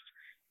first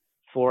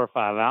 4 or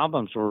 5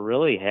 albums were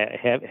really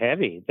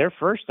heavy. Their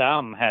first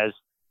album has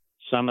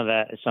some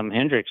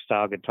Hendrix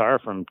style guitar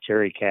from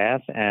Terry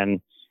Kath,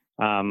 and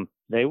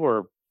they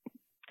were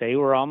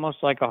almost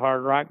like a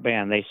hard rock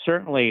band. They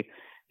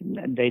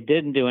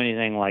didn't do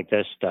anything like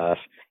this stuff.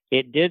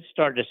 It did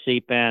start to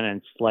seep in,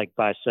 and like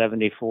by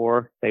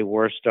 74, they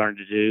were starting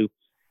to do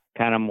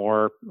kind of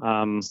more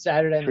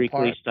Saturday in the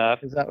Park stuff.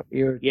 Is that what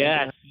you were?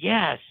 Yes,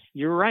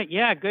 you're right.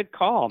 Yeah, good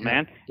call,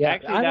 man. Yeah,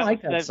 actually, I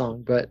like that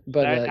song, but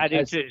I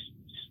do too.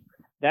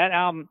 That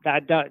album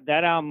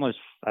was,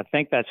 I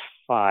think that's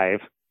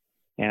 5.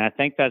 And I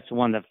think that's the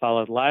one that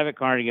followed. Live at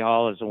Carnegie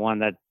Hall is the one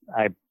that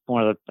I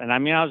was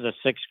a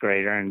 6th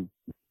grader and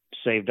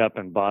saved up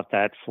and bought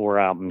that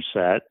 4-album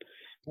set.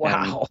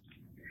 Wow.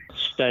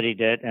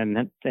 Studied it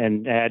and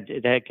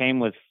it came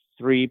with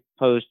 3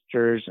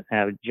 posters,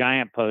 a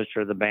giant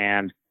poster of the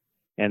band,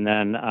 and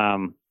then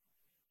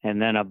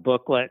a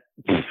booklet.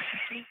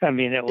 I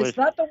mean, it was. Is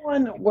that the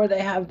one where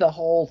they have the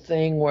whole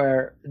thing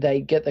where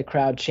they get the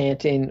crowd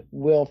chanting,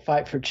 "We'll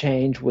fight for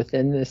change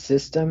within the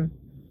system"?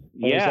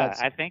 Yeah,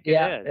 I think it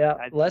is. Yeah.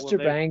 Lester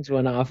Bangs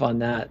went off on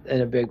that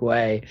in a big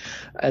way,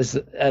 as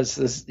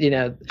this,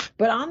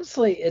 But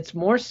honestly, it's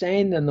more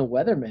sane than the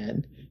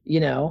Weathermen.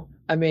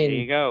 I mean, there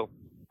you go.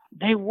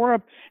 There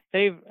was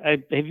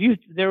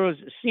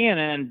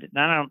CNN.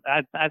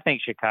 I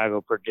think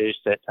Chicago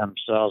produced it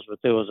themselves, but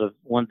there was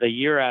the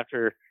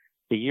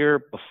year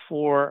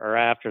before or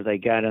after they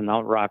got in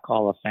the Rock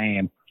Hall of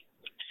Fame,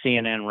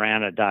 CNN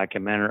ran a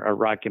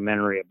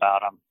documentary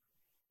about them.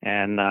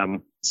 And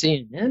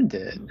CNN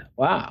did.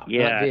 Wow.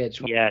 Yeah.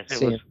 Yes.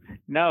 It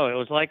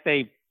was like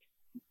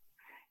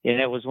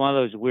it was one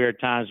of those weird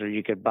times where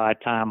you could buy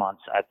time on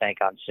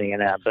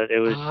CNN, but it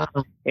was,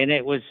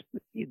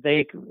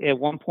 at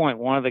one point,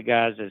 one of the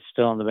guys that's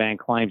still in the band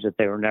claims that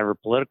they were never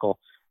political.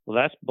 Well,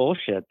 that's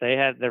bullshit. They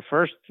had their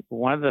first,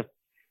 one of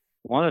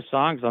the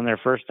songs on their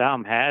first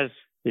album has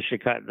the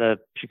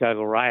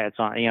Chicago riots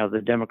on,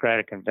 the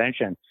Democratic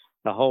Convention,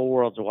 the whole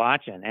world's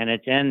watching.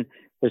 And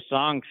the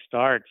song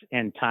starts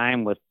in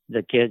time with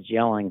the kids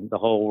yelling, "The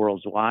whole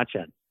world's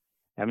watching."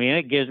 I mean,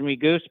 it gives me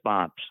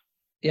goosebumps.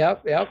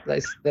 Yep.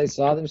 They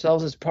saw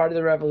themselves as part of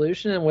the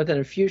revolution, and within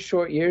a few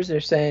short years, they're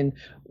saying,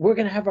 "We're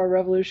going to have our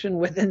revolution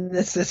within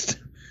the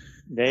system."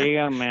 There you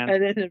go, man.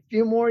 And in a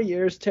few more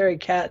years, Terry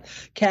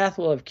Kath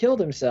will have killed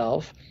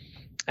himself.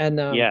 And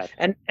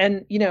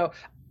and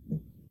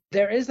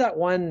there is that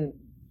one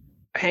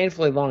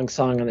painfully long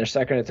song on their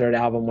second or third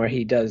album where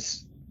he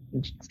does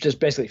just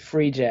basically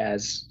free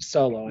jazz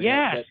solo.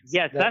 Yes,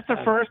 that's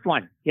the first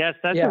one. Yes,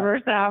 that's the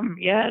first album.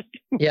 Yes.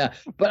 Yeah,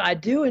 but I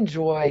do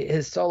enjoy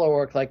his solo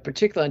work, like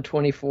particularly on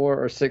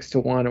 24 or 6 to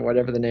 1 or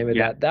whatever the name of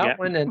that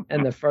one,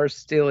 and the first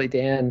Steely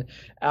Dan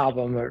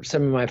album are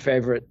some of my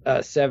favorite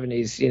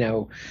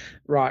 70s,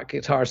 rock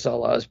guitar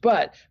solos.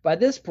 But by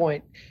this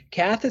point,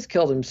 Kath has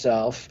killed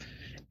himself,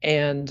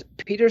 and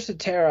Peter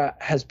Cetera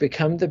has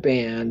become the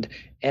band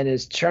and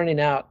is churning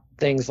out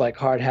things like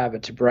Hard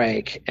Habit to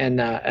Break,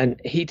 and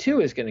he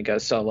too is going to go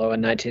solo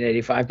in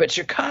 1985. But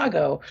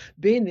Chicago,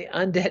 being the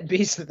undead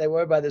beast that they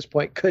were by this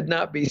point, could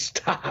not be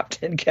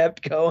stopped and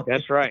kept going.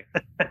 That's right.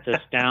 It's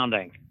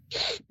astounding.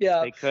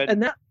 Yeah, they could.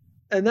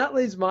 And that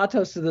leads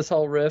Matos to this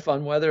whole riff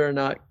on whether or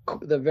not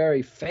the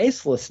very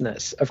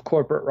facelessness of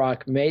corporate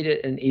rock made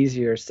it an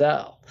easier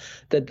sell.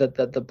 That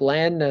the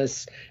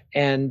blandness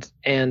and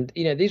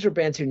these were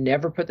bands who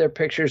never put their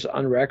pictures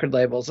on record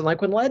labels. And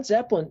like when Led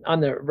Zeppelin on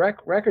the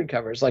record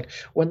covers, like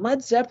when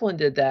Led Zeppelin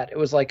did that, it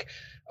was like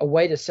a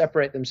way to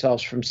separate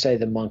themselves from, say,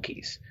 the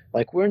Monkees.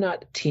 Like, we're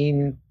not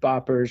teen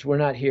boppers. We're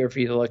not here for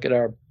you to look at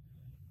our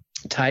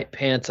tight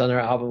pants on our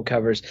album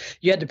covers.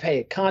 You had to pay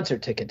a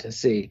concert ticket to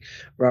see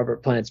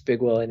Robert Plant's Big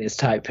Will in his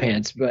tight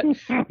pants, but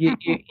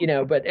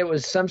but it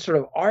was some sort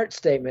of art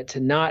statement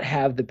to not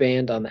have the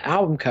band on the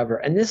album cover.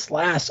 And this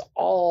lasts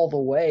all the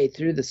way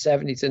through the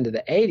 70s into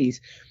the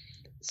 80s.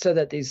 so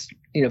that these,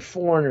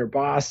 Foreigner,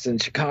 Boston,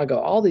 Chicago,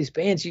 all these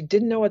bands, you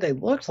didn't know what they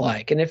looked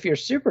like. And if you're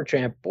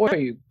Supertramp, boy, are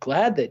you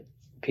glad that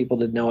people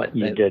didn't know what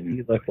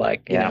you looked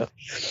like. Yeah.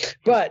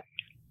 But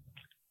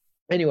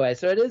anyway,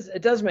 so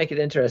it does make it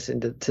interesting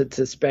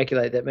to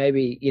speculate that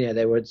maybe,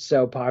 they were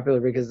so popular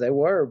because they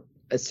were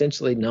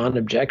essentially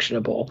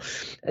non-objectionable.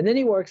 And then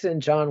he works in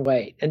John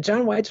Waite. And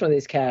John Waite's one of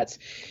these cats.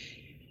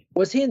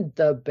 Was he in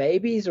The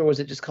Babies, or was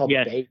it just called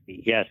Baby?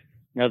 Yes.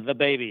 No, The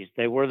Babies.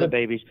 They were the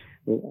Babies.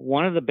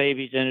 One of the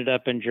Babies ended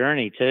up in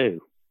Journey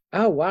too.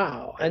 Oh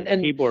wow! And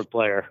keyboard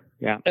player.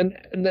 Yeah. And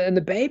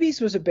the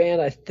Babies was a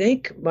band. I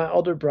think my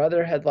older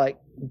brother had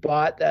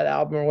bought that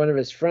album, or one of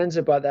his friends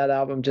had bought that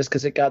album just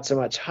because it got so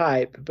much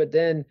hype. But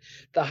then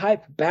the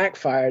hype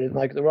backfired, and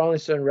the Rolling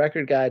Stone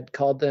Record Guide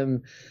called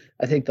them,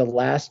 I think, the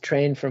last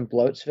train from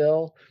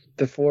Bloatsville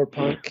before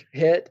punk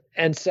hit.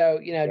 And so,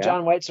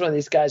 John Waite's one of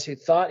these guys who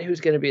thought he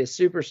was going to be a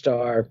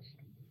superstar,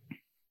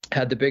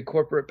 had the big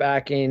corporate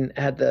backing,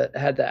 had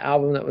the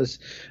album that was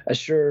a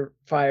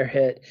surefire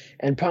hit,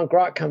 and punk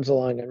rock comes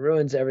along and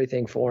ruins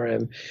everything for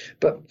him.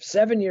 But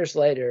 7 years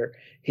later,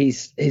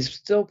 he's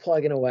still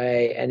plugging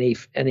away, and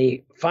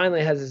he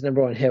finally has his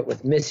number one hit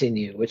with "Missing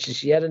You," which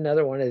is yet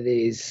another one of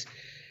these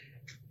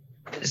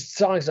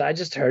songs that I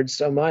just heard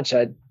so much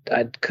I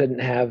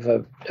couldn't have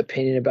an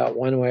opinion about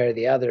one way or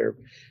the other.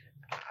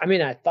 I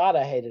mean, I thought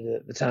I hated it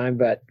at the time,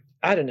 but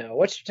I don't know.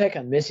 What's your take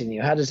on "Missing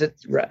You"? How does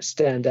it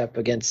stand up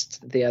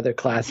against the other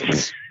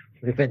classics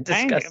we've been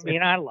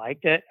discussing? I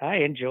liked it. I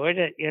enjoyed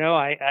it.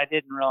 I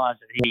didn't realize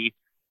that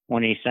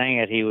when he sang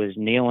it, he was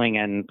kneeling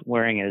and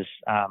wearing his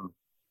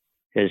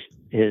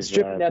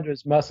stripping under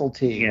his muscle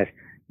tee.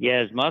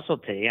 Yeah, his muscle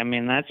tee. I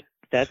mean, that's.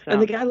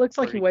 And the guy looks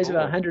like he weighs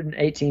about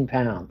 118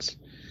 pounds.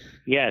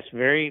 Yes,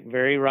 very,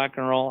 very rock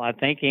and roll. I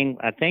think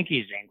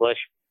he's English,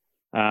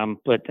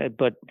 but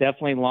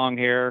definitely long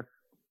hair,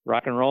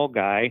 rock and roll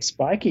guy,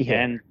 spiky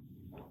hair. And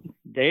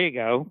there you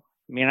go.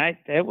 I mean,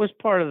 it was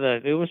part of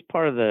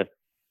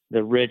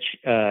the rich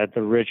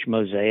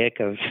mosaic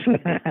of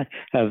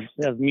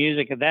of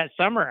music of that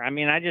summer. I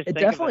mean, it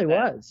definitely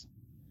was.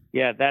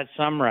 Yeah, that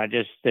summer,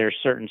 there's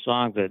certain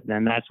songs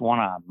and that's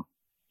one of them.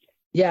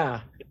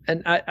 Yeah,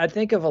 and I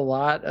think of a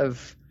lot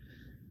of.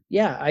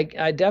 Yeah,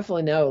 I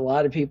definitely know a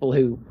lot of people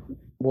who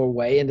were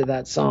way into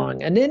that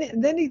song. And then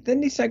he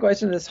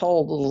segues into this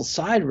whole little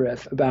side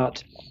riff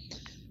about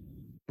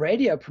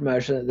radio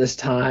promotion at this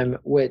time,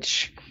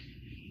 which,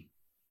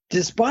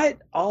 despite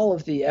all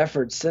of the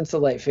efforts since the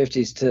late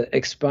 50s to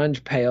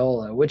expunge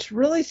payola, which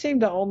really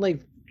seemed to only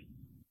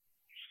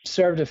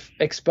serve to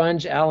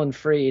expunge Alan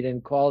Freed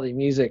and quality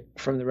music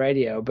from the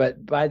radio.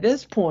 But by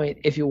this point,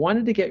 if you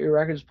wanted to get your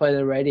records played on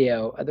the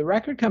radio, the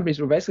record companies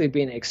were basically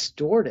being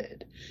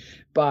extorted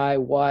by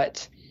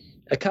what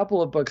a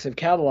couple of books have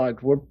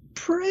cataloged were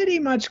pretty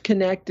much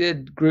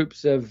connected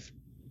groups of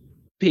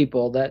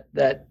people that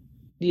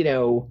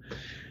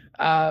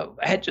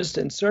had just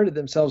inserted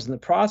themselves in the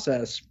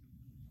process.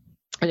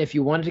 And if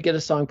you wanted to get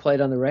a song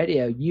played on the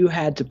radio, you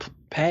had to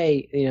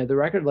pay, the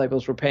record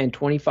labels were paying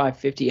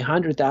 $25,000,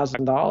 $50,000,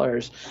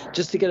 $100,000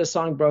 just to get a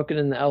song broken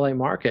in the LA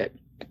market.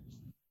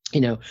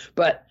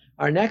 But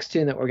our next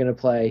tune that we're going to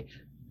play,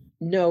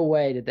 no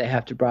way did they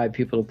have to bribe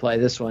people to play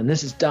this one.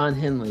 This is Don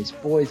Henley's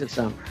Boys of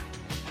Summer.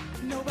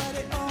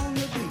 Nobody on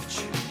the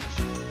beach.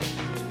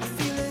 I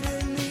feel it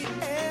in the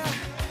air.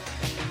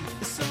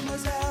 The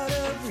summer's out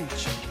of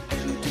reach.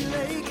 Empty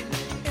lake,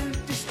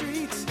 empty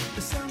streets.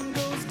 The sun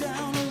goes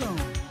down alone.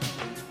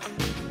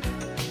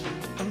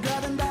 I'm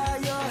driving by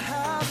your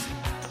house,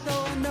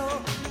 though I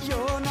know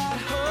you're not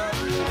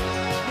home.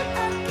 But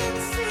I can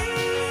see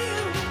you.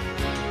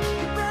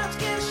 Your brown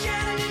skin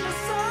shining in the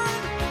sun.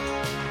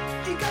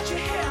 You got your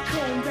hair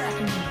combed back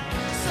and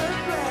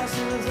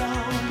sunglasses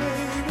on,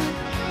 baby.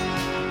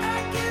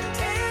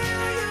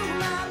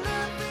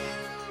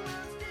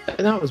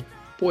 And that was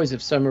Boys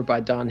of Summer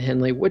by Don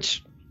Henley,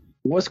 which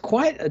was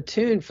quite a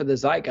tune for the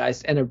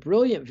zeitgeist and a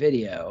brilliant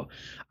video.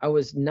 I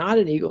was not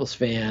an Eagles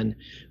fan,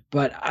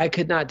 but I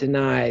could not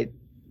deny.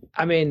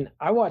 I mean,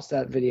 I watched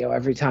that video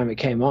every time it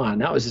came on.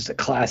 That was just a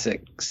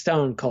classic,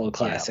 stone cold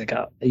classic.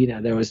 Yeah.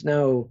 There was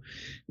no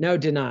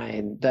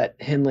denying that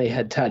Henley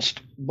had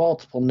touched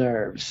multiple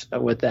nerves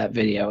with that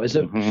video.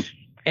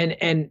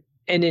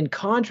 And in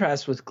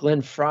contrast with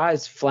Glenn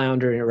Frey's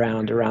floundering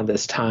around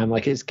this time,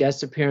 like his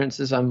guest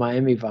appearances on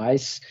Miami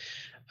Vice.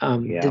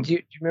 Do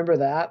you remember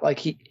that?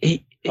 Like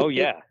it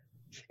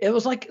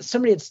was like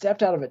somebody had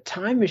stepped out of a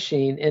time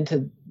machine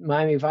into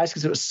Miami Vice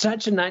because it was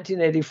such a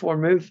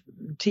 1984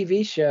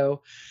 TV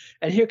show,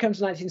 and here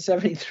comes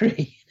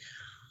 1973.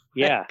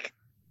 Yeah,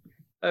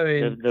 I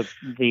mean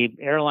the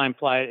airline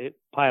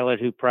pilot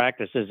who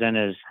practices in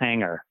his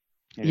hangar,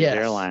 his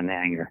airline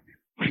hangar.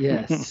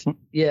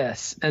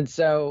 Yes. And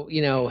so,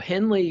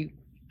 Henley,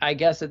 I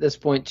guess at this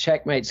point,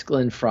 checkmates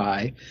Glenn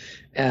Frey.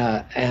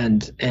 And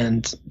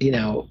Danny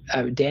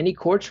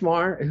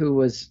Korchmar, who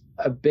was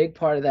a big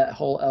part of that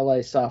whole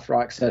LA soft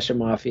rock session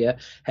mafia,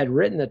 had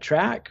written the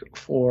track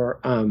for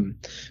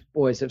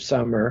Boys of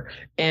Summer.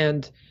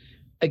 And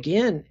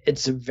again,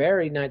 it's a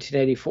very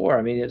 1984.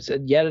 I mean, it's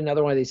yet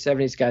another one of these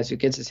 70s guys who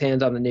gets his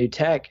hands on the new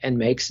tech and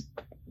makes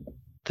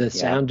the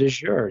sound du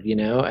jour,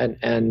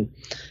 and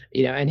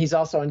he's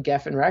on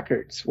Geffen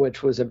Records,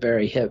 which was a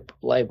very hip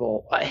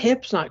label.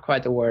 Hip's not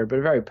quite the word, but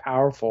a very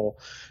powerful,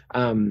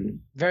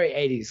 very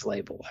 80s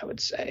label, I would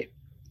say,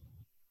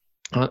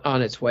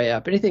 on its way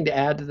up. Anything to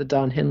add to the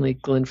Don Henley,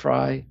 Glenn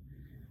Frey?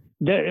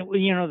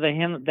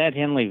 That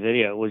Henley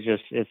video was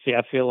just,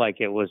 I feel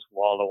like it was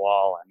wall to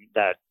wall, and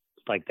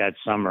that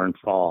summer and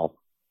fall.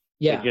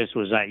 Yeah. It just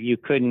was like, you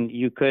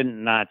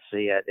couldn't not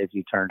see it if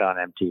you turned on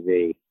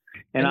MTV.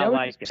 And I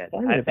like it.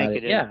 I think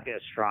it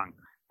is strong.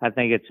 I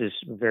think it's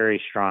just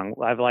very strong.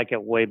 I like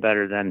it way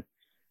better than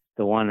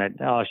the one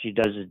that all she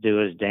does is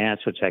do is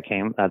dance, which I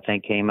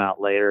think came out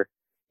later.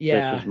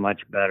 Yeah. This is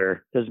much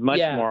better. There's much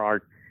more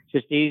art.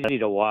 Just easy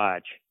to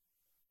watch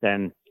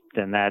than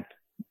that.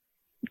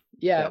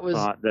 Yeah, it was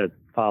the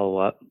follow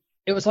up.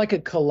 It was like a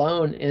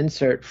Cologne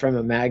insert from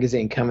a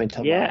magazine coming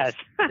to life.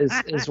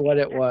 is what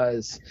it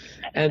was,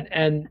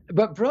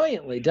 but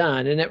brilliantly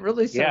done, and it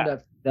really summed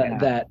up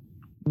that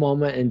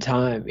moment in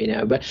time,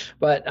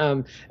 But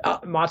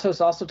Matos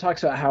also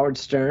talks about Howard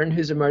Stern,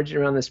 who's emerging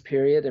around this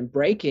period and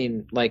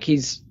breaking. Like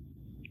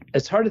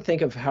it's hard to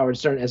think of Howard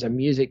Stern as a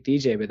music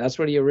DJ, but that's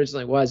what he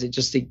originally was.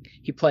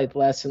 He played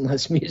less and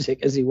less music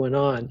as he went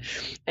on.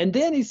 And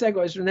then he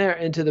segues from there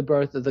into the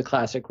birth of the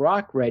classic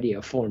rock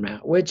radio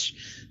format, which,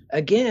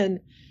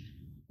 again,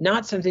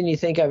 not something you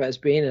think of as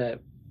being a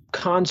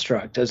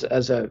construct,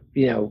 as a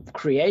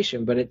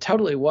creation, but it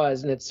totally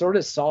was. And it sort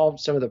of solved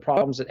some of the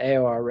problems that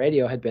AOR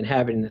radio had been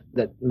having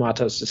that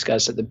Matos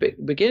discussed at the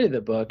beginning of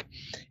the book,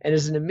 and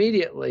is an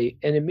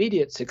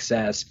immediate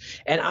success.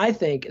 And I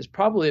think is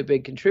probably a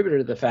big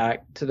contributor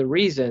to the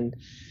reason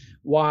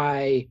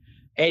why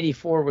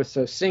 84 was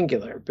so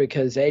singular,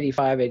 because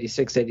 85,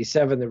 86,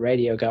 87, the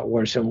radio got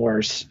worse and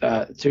worse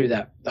through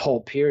that whole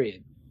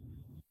period.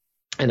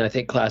 And I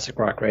think classic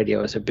rock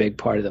radio is a big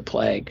part of the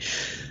plague.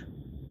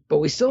 But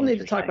we still need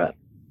to talk about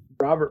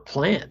Robert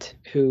Plant,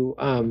 who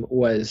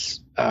was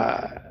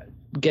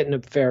getting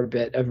a fair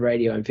bit of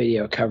radio and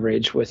video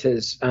coverage with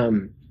his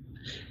now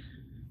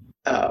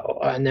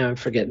I'm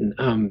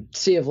forgetting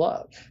Sea of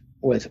Love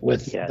with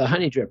the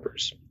Honey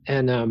Drippers.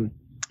 And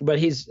but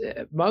he's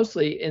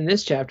mostly in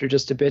this chapter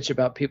just a bitch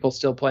about people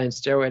still playing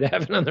Stairway to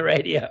Heaven on the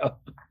radio,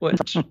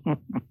 which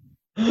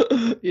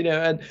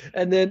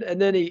and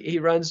then he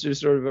runs through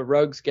sort of a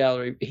rogues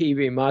gallery. He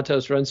being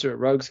Matos runs through a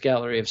rogues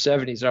gallery of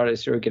 70s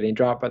artists who are getting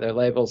dropped by their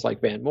labels,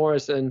 like Van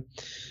Morrison.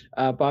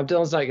 Bob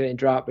Dylan's not getting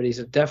dropped, but he's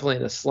definitely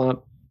in a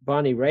slump.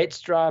 Bonnie Raitt's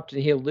dropped,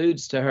 and he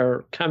alludes to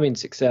her coming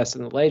success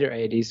in the later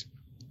 80s.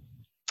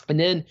 And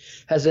then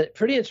has a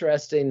pretty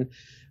interesting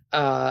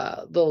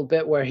little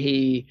bit where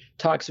he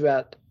talks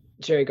about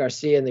Jerry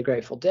Garcia and the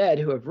Grateful Dead,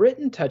 who have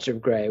written Touch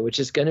of Grey, which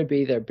is going to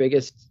be their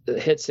biggest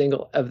hit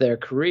single of their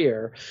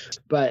career,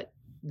 but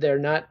they're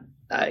not,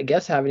 I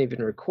guess, haven't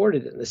even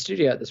recorded it in the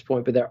studio at this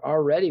point, but they're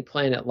already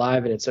playing it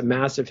live, and it's a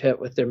massive hit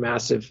with their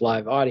massive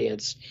live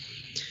audience.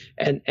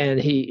 And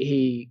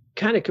he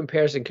kind of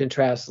compares and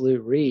contrasts Lou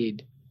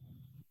Reed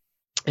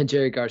and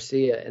Jerry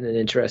Garcia in an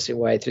interesting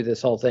way through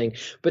this whole thing.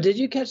 But did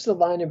you catch the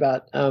line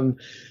about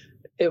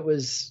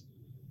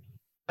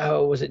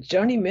was it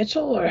Joni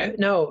Mitchell or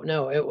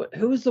no?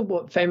 Who was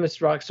the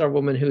famous rock star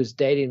woman who was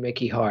dating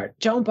Mickey Hart?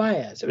 Joan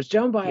Baez. It was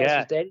Joan Baez who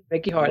was dating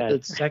Mickey Hart,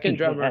 the second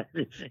drummer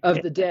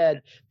of the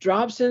Dead.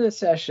 Drops in a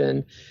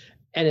session,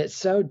 and it's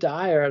so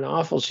dire and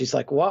awful. She's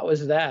like, "What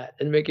was that?"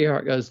 And Mickey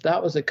Hart goes,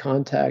 "That was a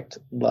contact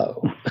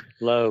low."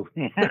 Low.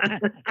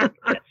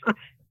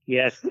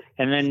 Yes,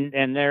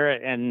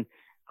 and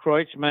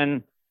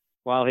Kreutzmann,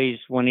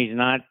 when he's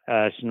not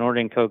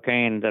snorting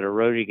cocaine that a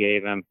roadie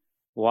gave him,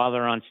 while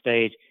they're on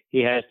stage,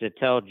 he has to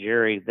tell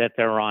Jerry that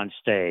they're on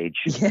stage.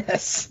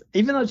 Yes,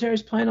 even though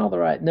Jerry's playing all the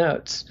right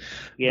notes.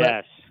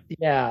 Yes. But,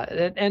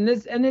 yeah, and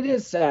it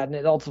is sad, and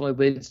it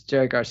ultimately leads to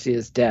Jerry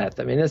Garcia's death.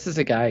 I mean, this is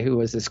a guy who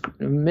was this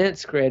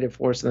immense creative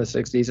force in the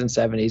 60s and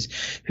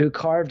 70s, who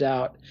carved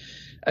out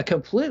a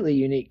completely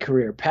unique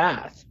career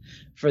path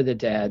for the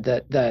Dead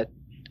that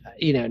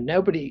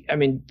nobody,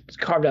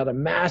 carved out a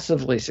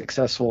massively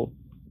successful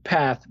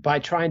path by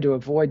trying to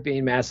avoid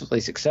being massively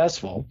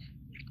successful.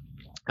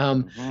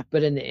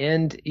 But in the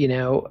end,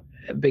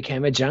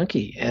 became a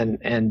junkie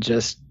and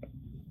just,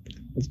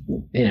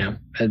 a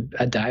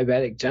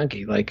diabetic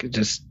junkie, like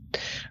just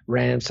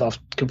ran himself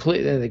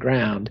completely to the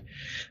ground.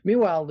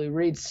 Meanwhile, Lou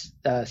Reed's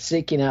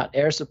seeking out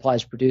Air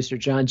Supply's producer,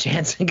 John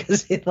Jansen,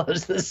 because he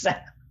loves the sound.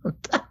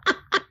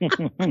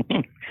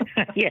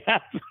 Yeah.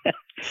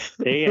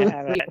 There you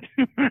have it.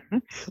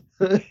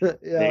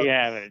 There you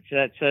have it.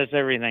 That says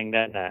everything,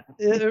 doesn't it?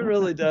 It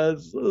really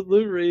does.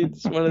 Lou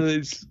Reed's one of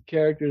these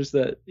characters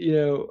that,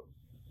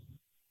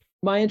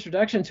 my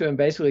introduction to him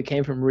basically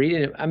came from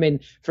reading him. I mean,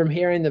 from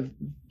hearing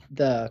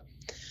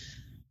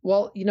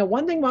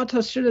one thing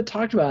Matos should have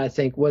talked about, I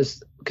think,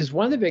 was because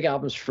one of the big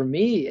albums for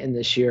me in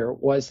this year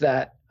was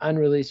that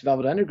unreleased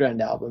Velvet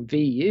Underground album,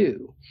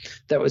 VU,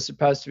 that was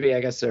supposed to be, I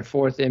guess, their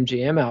fourth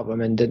MGM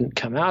album and didn't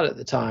come out at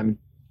the time.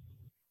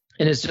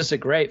 And it's just a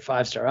great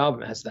 5-star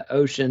album. It has The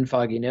Ocean,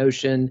 Foggy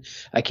Notion,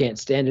 I Can't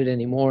Stand It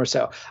Anymore.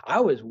 So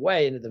I was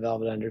way into the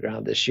Velvet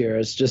Underground this year.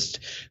 It's just,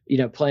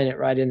 playing it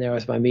right in there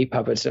with my Meat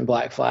Puppets and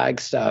Black Flag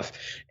stuff.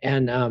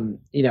 And,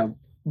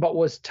 but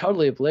was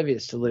totally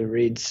oblivious to Lou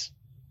Reed's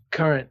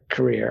current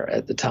career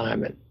at the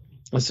time. And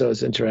so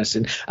it's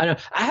interesting. I know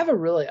I have a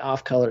really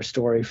off-color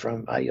story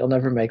from You'll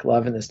Never Make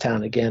Love in This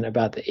Town Again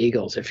about the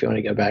Eagles, if you want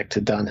to go back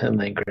to Don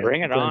Henley and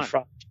Bring it on.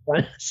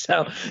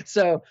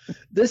 So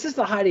this is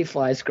the Heidi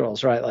Fleiss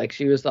girls, right? Like,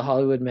 she was the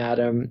Hollywood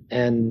madam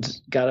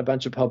and got a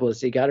bunch of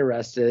publicity, got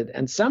arrested,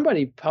 and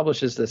somebody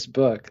publishes this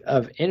book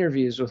of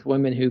interviews with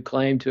women who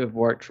claim to have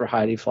worked for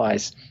Heidi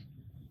Fleiss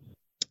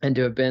and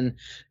to have been,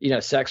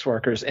 sex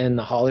workers in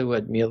the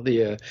Hollywood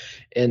milieu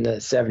in the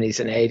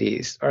 70s and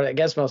 80s, or I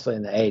guess mostly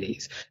in the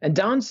 80s. And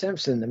Don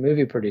Simpson, the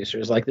movie producer,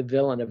 is like the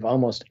villain of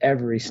almost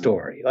every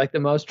story. Like, the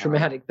most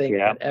traumatic thing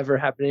that ever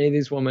happened to any of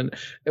these women,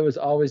 it was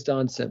always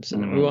Don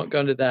Simpson. Mm-hmm. We won't go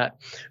into that.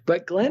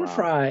 But Glenn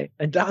Frey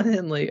and Don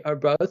Henley are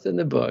both in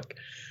the book.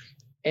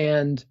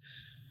 And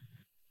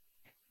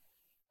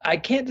I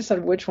can't decide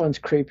which one's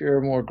creepier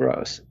or more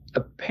gross.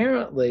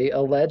 Apparently,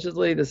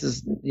 allegedly, this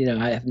is,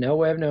 I have no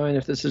way of knowing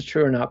if this is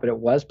true or not, but it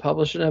was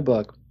published in a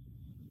book.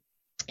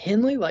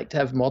 Henley liked to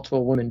have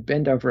multiple women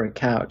bend over a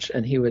couch,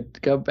 and he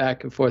would go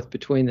back and forth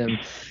between them.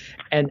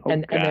 And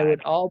they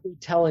would all be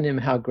telling him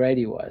how great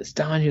he was.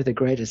 Don, you're the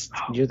greatest.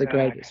 You're the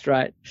greatest,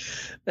 right?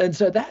 And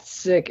so that's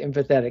sick and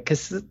pathetic,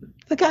 because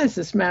the guy's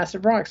this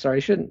massive rock star.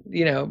 He shouldn't,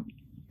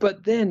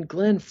 But then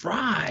Glenn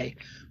Frey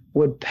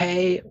would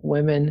pay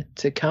women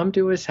to come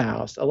to his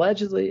house,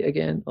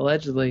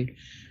 allegedly,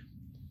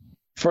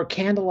 for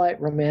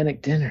candlelight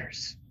romantic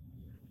dinners,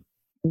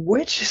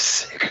 which is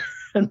sicker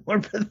and more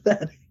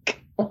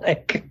pathetic.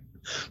 Like,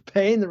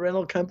 paying the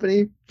rental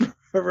company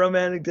for a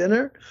romantic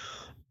dinner,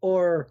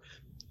 or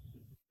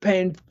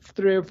paying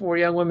 3 or 4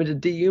 young women to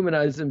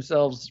dehumanize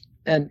themselves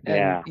and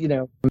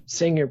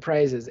sing your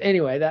praises.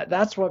 Anyway,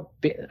 that's what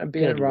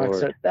being a rock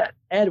star. That,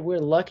 Ed, we're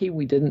lucky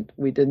we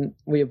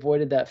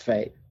avoided that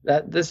fate.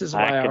 This is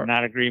why I could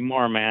not agree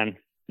more, man.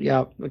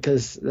 Yeah,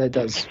 because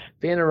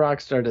being a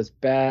rock star does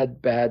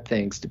bad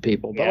things to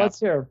people. But let's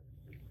hear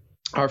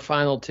our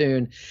final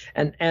tune.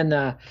 And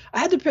I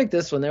had to pick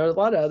this one. There were a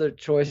lot of other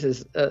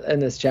choices in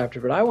this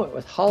chapter, but I went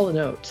with Hall &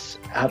 Oates,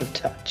 Out of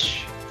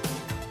Touch.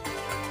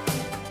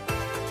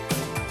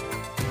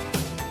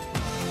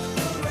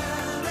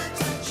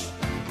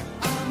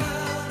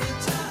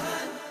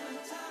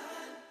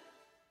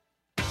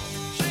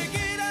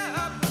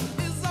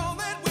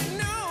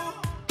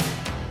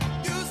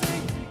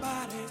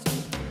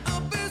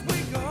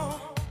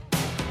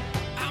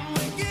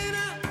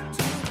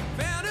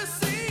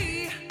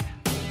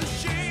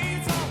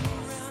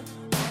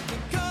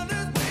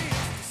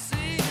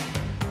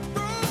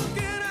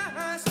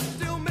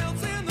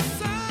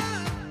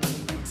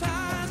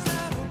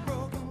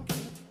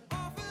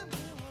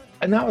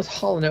 And that was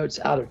Hall & Oates,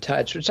 Out of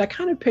Touch, which I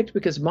kind of picked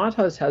because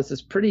Matos has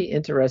this pretty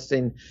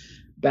interesting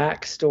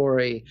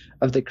backstory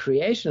of the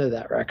creation of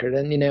that record.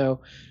 And,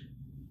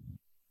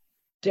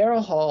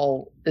 Daryl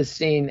Hall is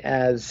seen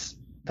as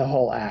the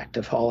whole act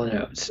of Hall &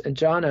 Oates. And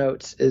John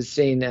Oates is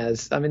seen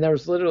as, there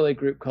was literally a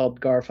group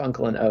called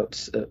Garfunkel and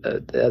Oates,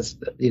 as,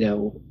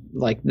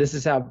 like, this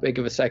is how big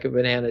of a second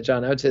banana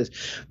John Oates is.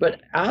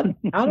 But Out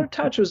of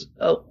Touch was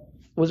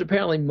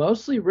apparently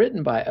mostly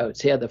written by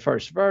Oates. He had the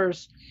first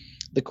verse,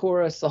 the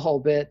chorus, the whole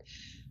bit,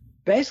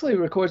 basically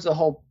records the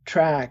whole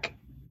track,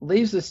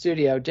 leaves the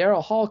studio.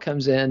 Daryl Hall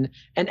comes in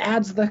and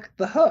adds the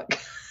hook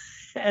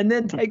and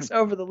then takes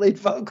over the lead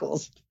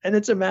vocals. And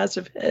it's a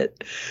massive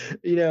hit,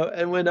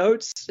 and when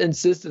Oates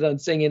insisted on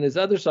singing his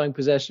other song,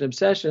 Possession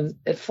Obsession,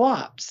 it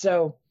flopped.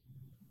 So,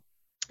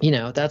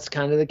 that's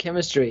kind of the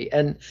chemistry.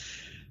 And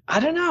I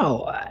don't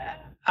know,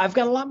 I've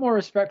got a lot more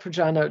respect for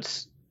John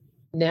Oates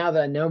now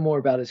that I know more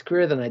about his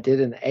career than I did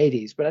in the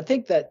 80s. But I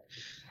think that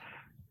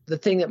the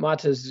thing that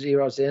Matos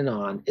zeroes in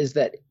on is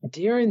that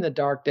during the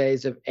dark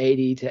days of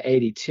 80 to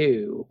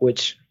 82,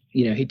 which,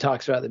 he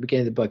talks about at the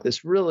beginning of the book,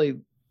 this really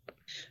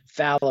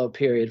fallow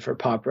period for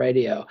pop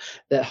radio,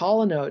 that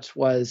Hall & Oates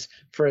was,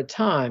 for a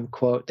time,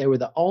 quote, they were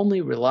the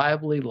only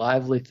reliably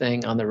lively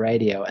thing on the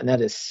radio. And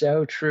that is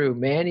so true.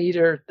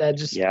 Maneater, that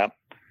just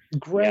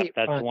great. Yep,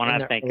 that's the one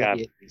I think of.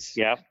 80s.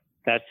 Yep,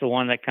 that's the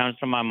one that comes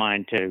to my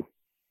mind too.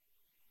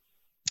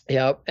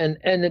 Yeah, and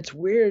it's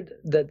weird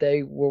that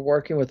they were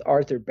working with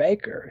Arthur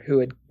Baker, who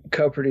had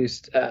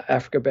co-produced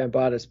Africa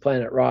Bambaata's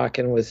Planet Rock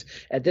and was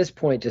at this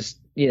point just,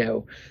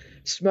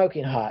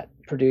 smoking hot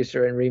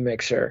producer and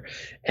remixer.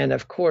 And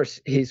of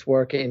course, he's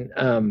working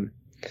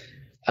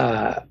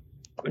not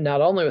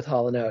only with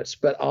Hall & Oates,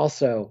 but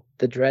also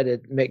the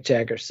dreaded Mick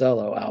Jagger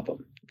solo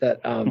album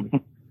that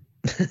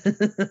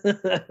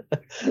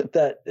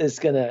that is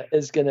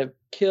gonna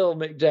kill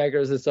Mick Jagger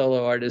as a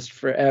solo artist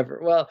forever.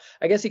 Well,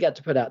 I guess he got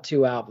to put out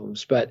 2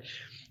 albums, but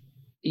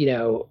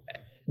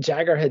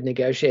Jagger had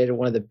negotiated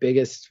one of the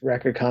biggest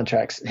record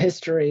contracts in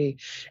history,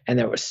 and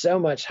there was so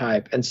much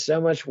hype and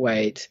so much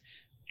weight,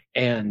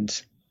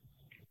 and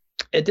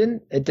it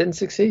didn't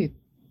succeed.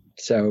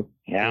 So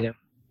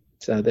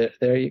So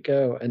there you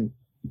go. And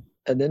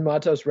then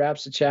Matos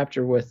wraps the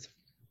chapter with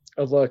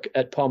a look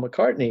at Paul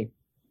McCartney,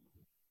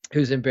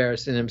 who's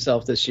embarrassing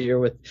himself this year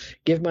with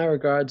 "Give My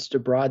Regards to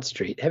Broad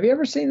Street." Have you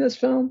ever seen this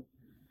film?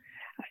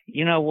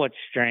 You know what's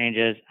strange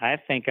is I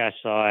think I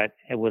saw it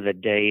with a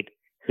date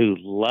who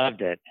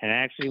loved it and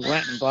actually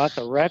went and bought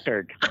the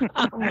record.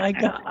 Oh my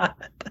God.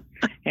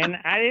 And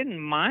I didn't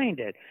mind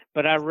it,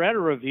 but I read a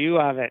review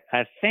of it.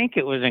 I think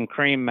it was in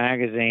Cream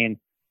magazine.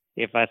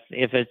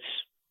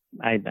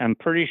 I'm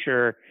pretty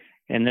sure.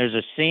 And there's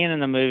a scene in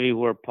the movie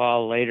where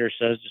Paul later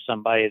says to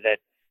somebody that,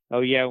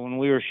 "Oh yeah, when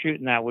we were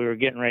shooting that, we were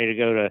getting ready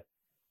to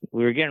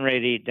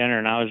eat dinner,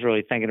 and I was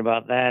really thinking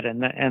about that."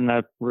 And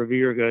the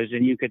reviewer goes,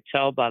 "And you could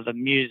tell by the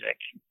music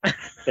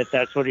that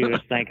that's what he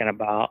was thinking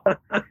about."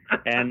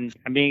 And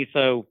I mean,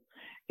 so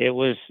it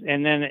was.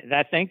 And then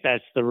I think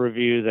that's the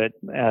review that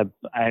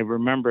I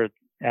remember.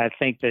 I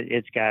think that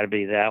it's got to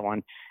be that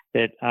one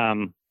that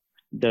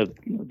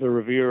the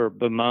reviewer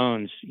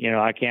bemoans.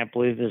 I can't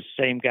believe this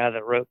same guy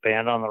that wrote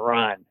Band on the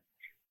Run.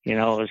 It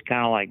was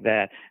kind of like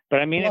that. But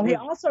I mean, he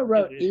also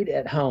wrote "Eat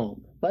at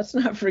Home." Let's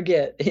not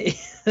forget.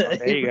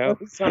 There you go.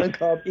 A song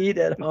called "Eat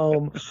at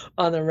Home"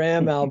 on the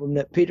Ram album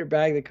that Peter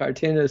Bagg, the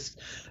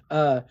cartoonist,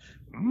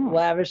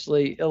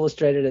 lavishly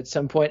illustrated at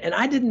some point. And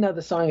I didn't know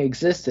the song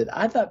existed.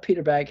 I thought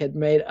Peter Bagg had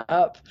made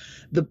up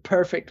the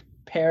perfect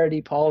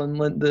parody Paul and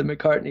Linda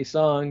McCartney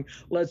song,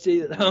 "Let's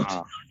Eat at Home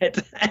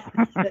Tonight."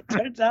 It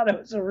turns out it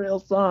was a real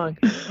song.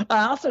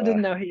 I also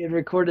didn't know he had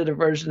recorded a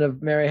version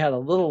of "Mary Had a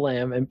Little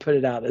Lamb" and put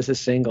it out as a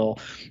single.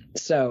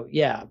 So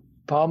yeah,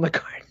 Paul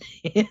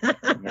McCartney.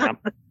 Yeah.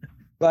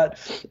 But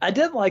I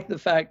did like the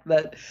fact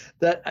that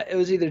it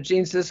was either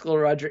Gene Siskel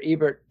or Roger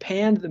Ebert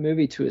panned the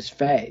movie to his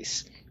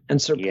face,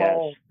 and Sir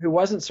Paul, who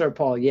wasn't Sir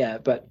Paul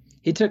yet, but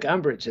he took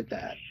umbrage at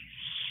that.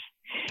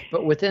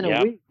 But within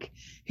a week,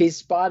 he's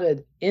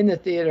spotted in the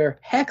theater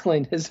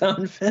heckling his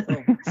own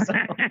film. So,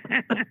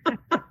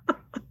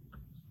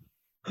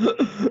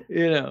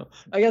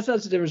 I guess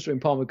that's the difference between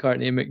Paul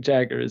McCartney and Mick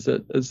Jagger is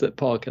that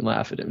Paul can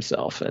laugh at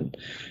himself and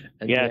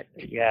there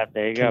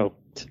you go.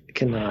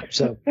 Cannot.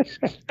 So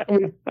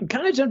we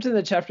kind of jumped in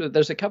the chapter.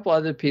 There's a couple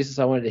other pieces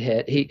I wanted to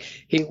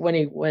hit.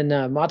 When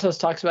Matos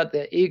talks about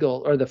the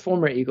Eagle or the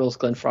former Eagles,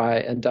 Glenn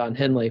Frey and Don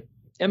Henley.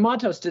 And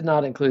Matos did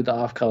not include the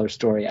off-color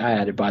story I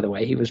added, by the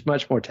way. He was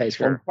much more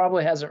tasteful. Sure.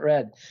 Probably hasn't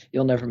read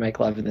 "You'll Never Make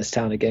Love in This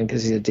Town Again"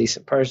 because he's a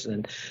decent person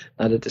and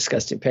not a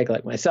disgusting pig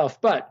like myself.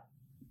 But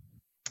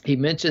he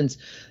mentions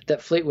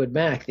that Fleetwood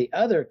Mac, the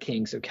other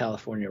kings of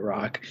California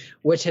rock,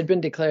 which had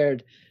been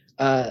declared,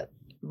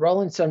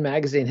 Rolling Stone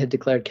magazine had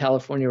declared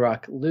California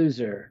rock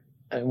loser,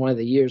 one of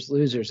the year's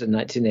losers in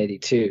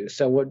 1982.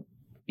 So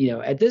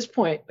at this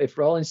point, if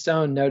Rolling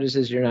Stone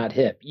notices you're not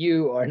hip,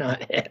 you are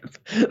not hip.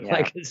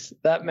 Yeah.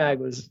 That mag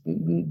was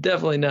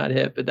definitely not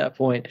hip at that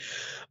point.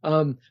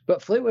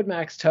 But Fleetwood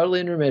Mac's totally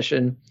in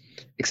remission,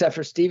 except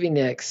for Stevie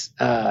Nicks.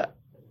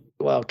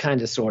 Well,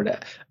 kind of, sort of,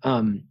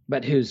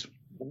 but who's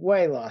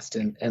way lost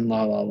in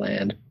La La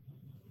Land.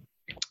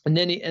 And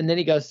then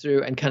he goes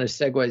through and kind of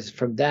segues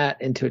from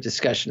that into a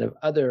discussion of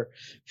other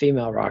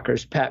female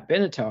rockers. Pat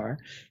Benatar,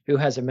 who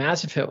has a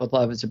massive hit with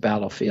 "Love Is a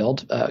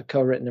Battlefield,"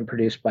 co-written and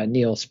produced by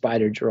Neil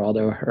Spider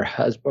Giraldo, her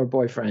husband or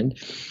boyfriend.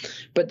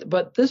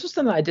 But this was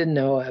something I didn't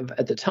know of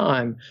at the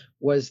time,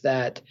 was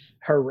that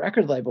her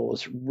record label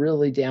was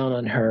really down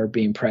on her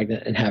being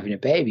pregnant and having a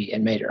baby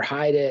and made her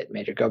hide it,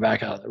 made her go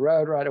back out on the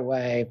road right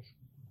away.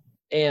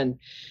 And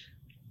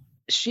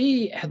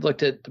she had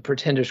looked at the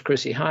Pretenders'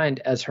 Chrissie Hynde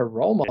as her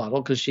role model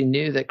because she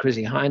knew that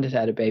Chrissie Hynde had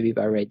had a baby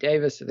by Ray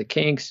Davis of the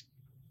Kinks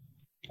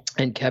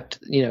and kept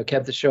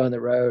the show on the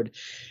road,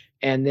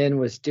 and then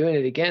was doing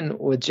it again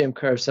with Jim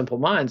Kerr of Simple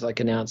Minds,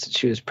 announced that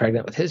she was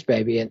pregnant with his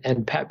baby.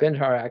 And Pat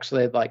Benatar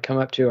actually had come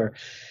up to her,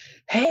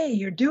 "Hey,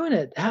 you're doing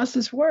it. How's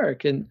this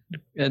work?" And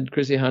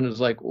Chrissie Hynde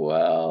was like,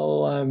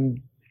 "Well,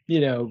 I'm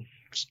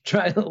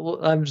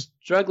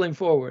struggling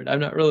forward. I'm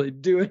not really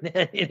doing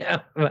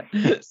it, But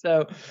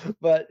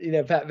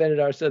Pat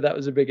Benatar said that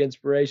was a big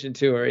inspiration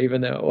to her,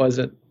 even though it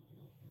wasn't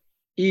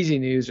easy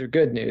news or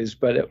good news.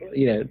 But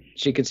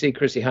she could see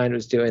Chrissie Hynde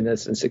was doing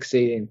this and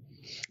succeeding.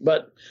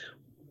 But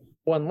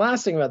one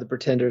last thing about the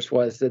Pretenders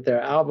was that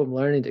their album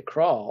 "Learning to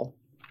Crawl,"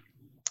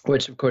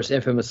 which of course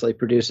infamously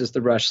produces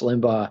the Rush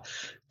Limbaugh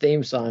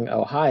theme song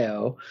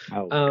 "Ohio."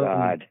 Oh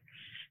God.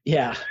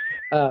 Yeah,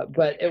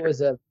 but it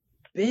was a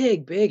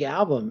big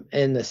album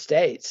in the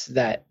States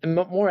that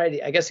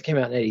I guess it came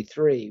out in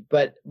 83,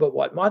 but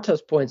what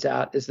Matos points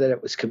out is that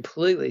it was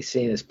completely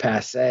seen as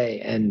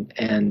passé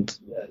and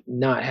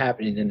not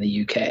happening in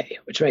the UK,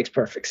 which makes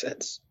perfect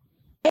sense.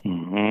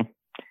 Mm-hmm.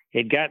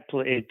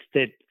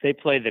 They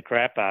played the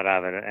crap out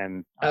of it,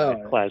 and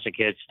on the classic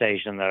hit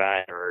station that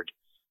I heard,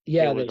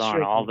 it was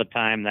on all the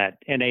time that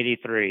in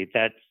 83,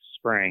 that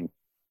spring.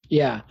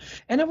 Yeah.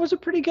 And it was a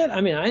pretty good, I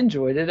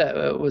enjoyed it.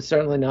 It was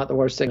certainly not the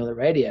worst thing on the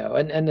radio.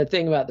 And the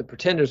thing about the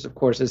Pretenders, of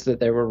course, is that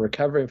they were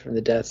recovering from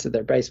the deaths of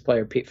their bass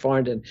player, Pete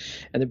Farndon,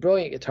 and the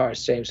brilliant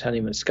guitarist, James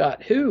Honeyman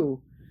Scott,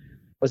 who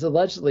was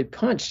allegedly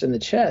punched in the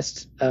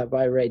chest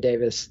by Ray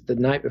Davis the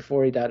night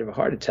before he died of a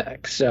heart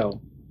attack. So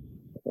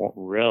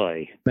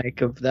Really?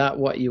 Make of that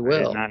what you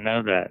will. I did not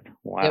know that.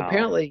 Wow. Yeah,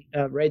 apparently,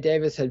 Ray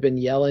Davis had been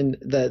yelling.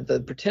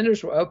 The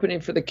Pretenders were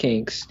opening for the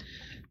Kinks.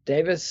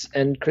 Davis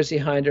and Chrissie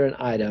Hynde and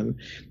Item.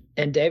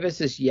 And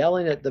Davis is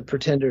yelling at the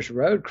Pretenders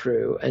road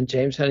crew, and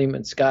James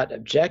Honeyman Scott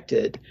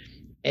objected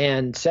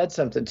and said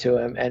something to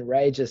him, and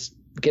Ray just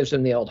gives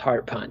him the old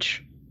heart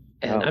punch.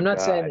 And I'm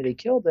not saying that he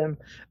killed him.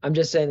 I'm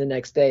just saying the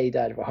next day he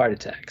died of a heart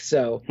attack.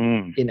 So,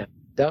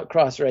 don't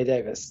cross Ray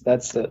Davis.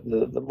 That's the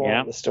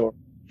moral of the story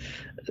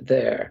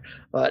there.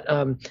 But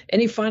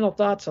any final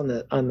thoughts on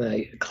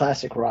the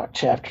classic rock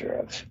chapter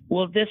of?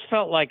 Well, this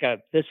felt like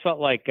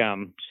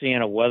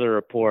seeing a weather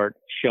report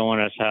showing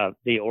us how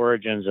the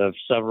origins of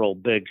several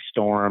big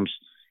storms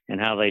and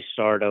how they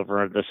start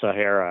over the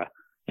Sahara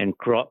and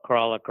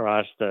crawl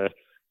across the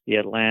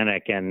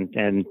Atlantic,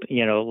 and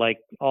like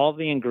all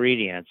the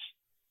ingredients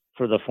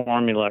for the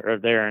formula are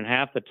there. And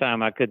half the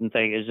time I couldn't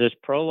think, is this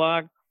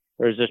prologue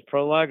or is this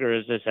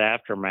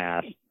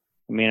aftermath?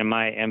 I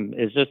mean,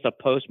 is this a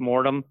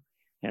post-mortem?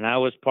 And I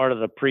was part of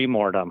the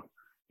pre-mortem,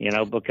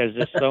 because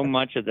there's so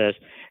much of this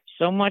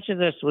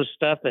was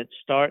stuff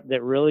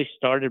that really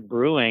started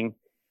brewing,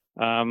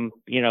 as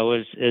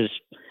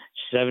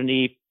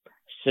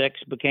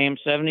 76 became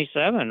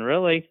 77,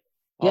 really.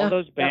 All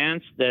those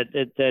bands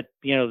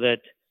that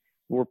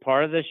were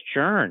part of this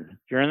churn.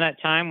 During that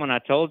time when I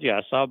told you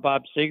I saw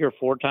Bob Seger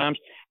 4 times,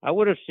 I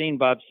would have seen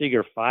Bob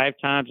Seger 5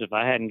 times if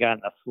I hadn't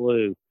gotten a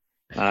flu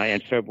in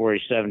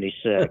February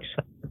 76.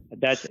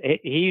 That's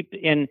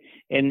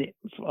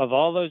of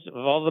all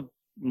the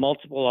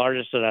multiple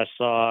artists that I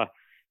saw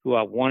who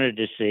I wanted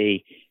to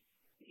see,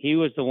 he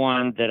was the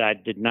one that I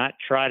did not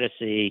try to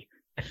see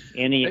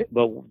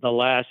but the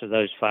last of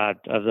those 4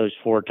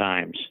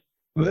 times.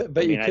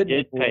 But you couldn't. I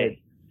did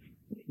pay.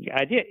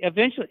 I did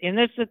eventually, and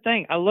that's the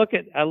thing. I look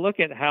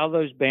at how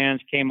those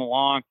bands came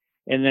along,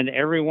 and then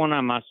every one of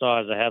them I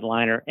saw as a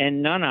headliner,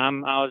 and none of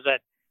them I was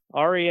at.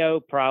 REO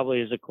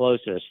probably is the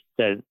closest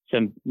to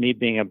me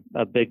being a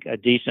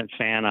decent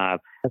fan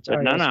of,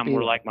 but none of them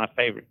were like my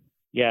favorite.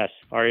 Yes,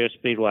 REO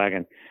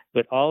Speedwagon,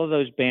 but all of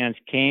those bands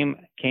came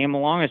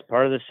along as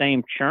part of the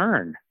same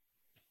churn.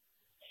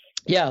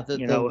 Yeah, the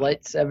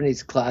late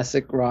 70s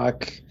classic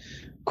rock,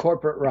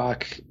 corporate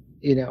rock,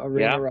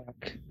 arena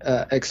rock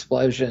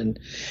explosion.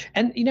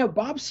 And,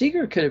 Bob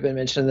Seger could have been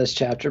mentioned in this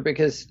chapter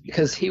because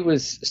he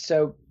was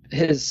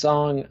his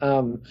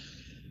song,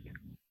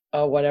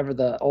 whatever,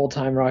 the old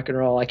time rock and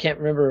roll. I can't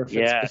remember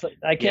if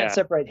I can't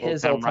separate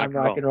his old time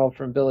rock and roll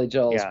from Billy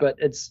Joel's, but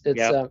it's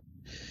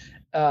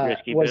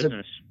Risky was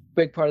Business. A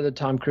big part of the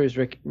Tom Cruise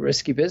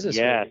Risky Business.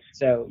 Yes.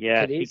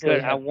 Movie. So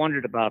I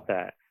wondered about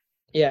that.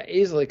 Yeah,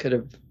 easily could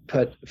have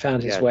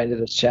found his way into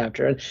this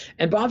chapter.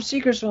 And Bob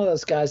Seger's one of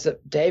those guys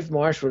that Dave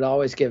Marsh would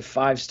always give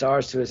 5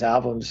 stars to his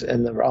albums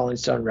in the Rolling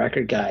Stone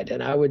Record Guide.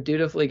 And I would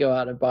dutifully go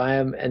out and buy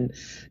them and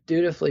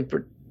dutifully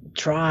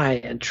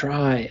try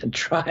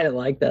to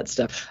like that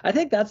stuff. I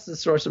think that's the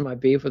source of my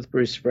beef with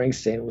Bruce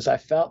Springsteen, was I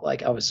felt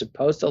like I was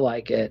supposed to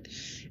like it,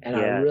 and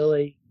I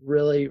really,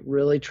 really,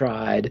 really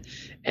tried,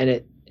 and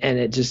it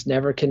just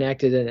never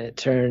connected, and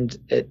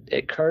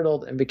it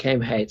curdled and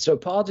became hate. So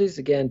apologies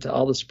again to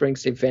all the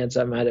Springsteen fans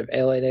I might have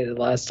alienated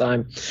last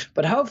time,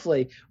 but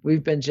hopefully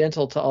we've been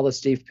gentle to all the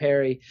Steve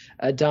Perry,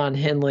 Don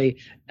Henley,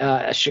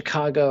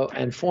 Chicago,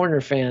 and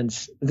Foreigner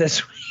fans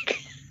this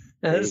week.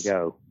 There you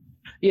go.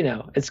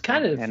 It's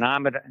kind of, and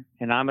Ahmet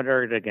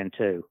Ertegun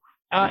too.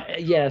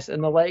 Yes,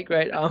 and the late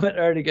great Ahmet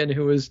Ertegun,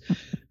 who was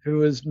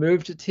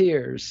moved to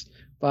tears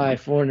by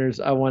Foreigners.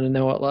 I Want to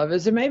Know What Love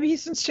Is, and maybe he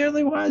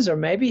sincerely was, or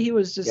maybe he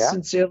was just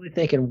sincerely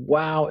thinking,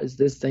 "Wow, is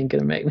this thing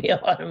going to make me a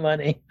lot of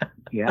money?"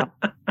 Yeah,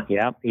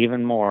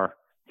 even more.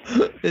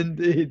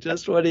 Indeed,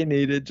 just what he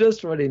needed.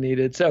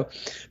 So,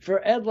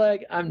 for Ed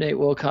Legg, I'm Nate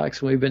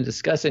Wilcox, and we've been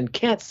discussing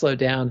 "Can't Slow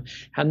Down,"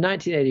 how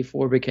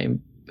 1984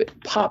 became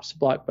pop's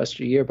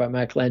blockbuster year by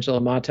Michelangelo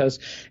Matos,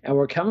 and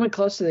we're coming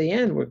close to the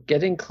end. We're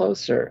getting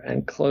closer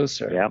and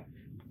closer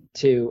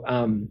to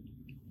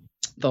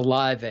the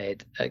Live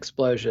Aid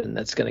explosion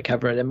that's going to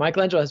cover it. And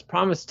Michelangelo has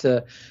promised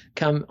to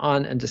come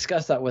on and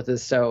discuss that with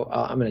us, so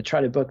I'm going to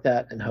try to book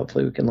that, and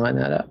hopefully we can line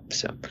that up.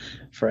 So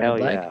for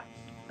Ed Legg,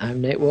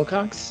 I'm Nate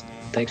Wilcox.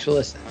 Thanks for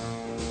listening.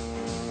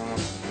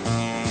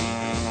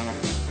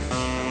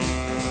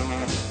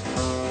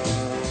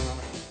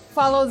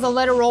 Follow the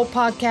Let It Roll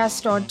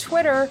podcast on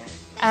Twitter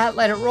at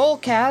Let It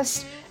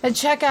Rollcast, and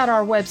check out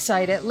our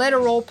website at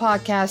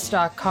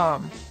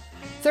letitrollpodcast.com.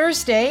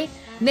 Thursday,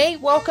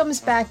 Nate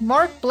welcomes back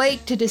Mark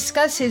Blake to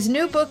discuss his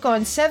new book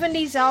on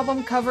 70s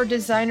album cover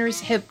designers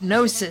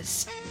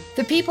Hypnosis,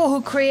 the people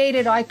who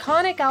created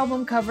iconic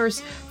album covers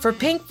for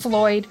Pink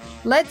Floyd,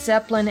 Led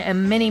Zeppelin,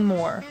 and many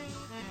more.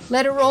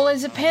 Let It Roll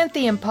is a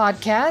Pantheon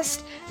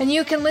podcast, and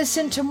you can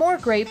listen to more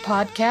great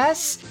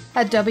podcasts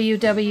at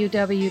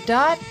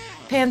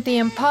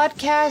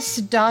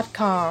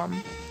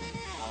www.pantheonpodcast.com.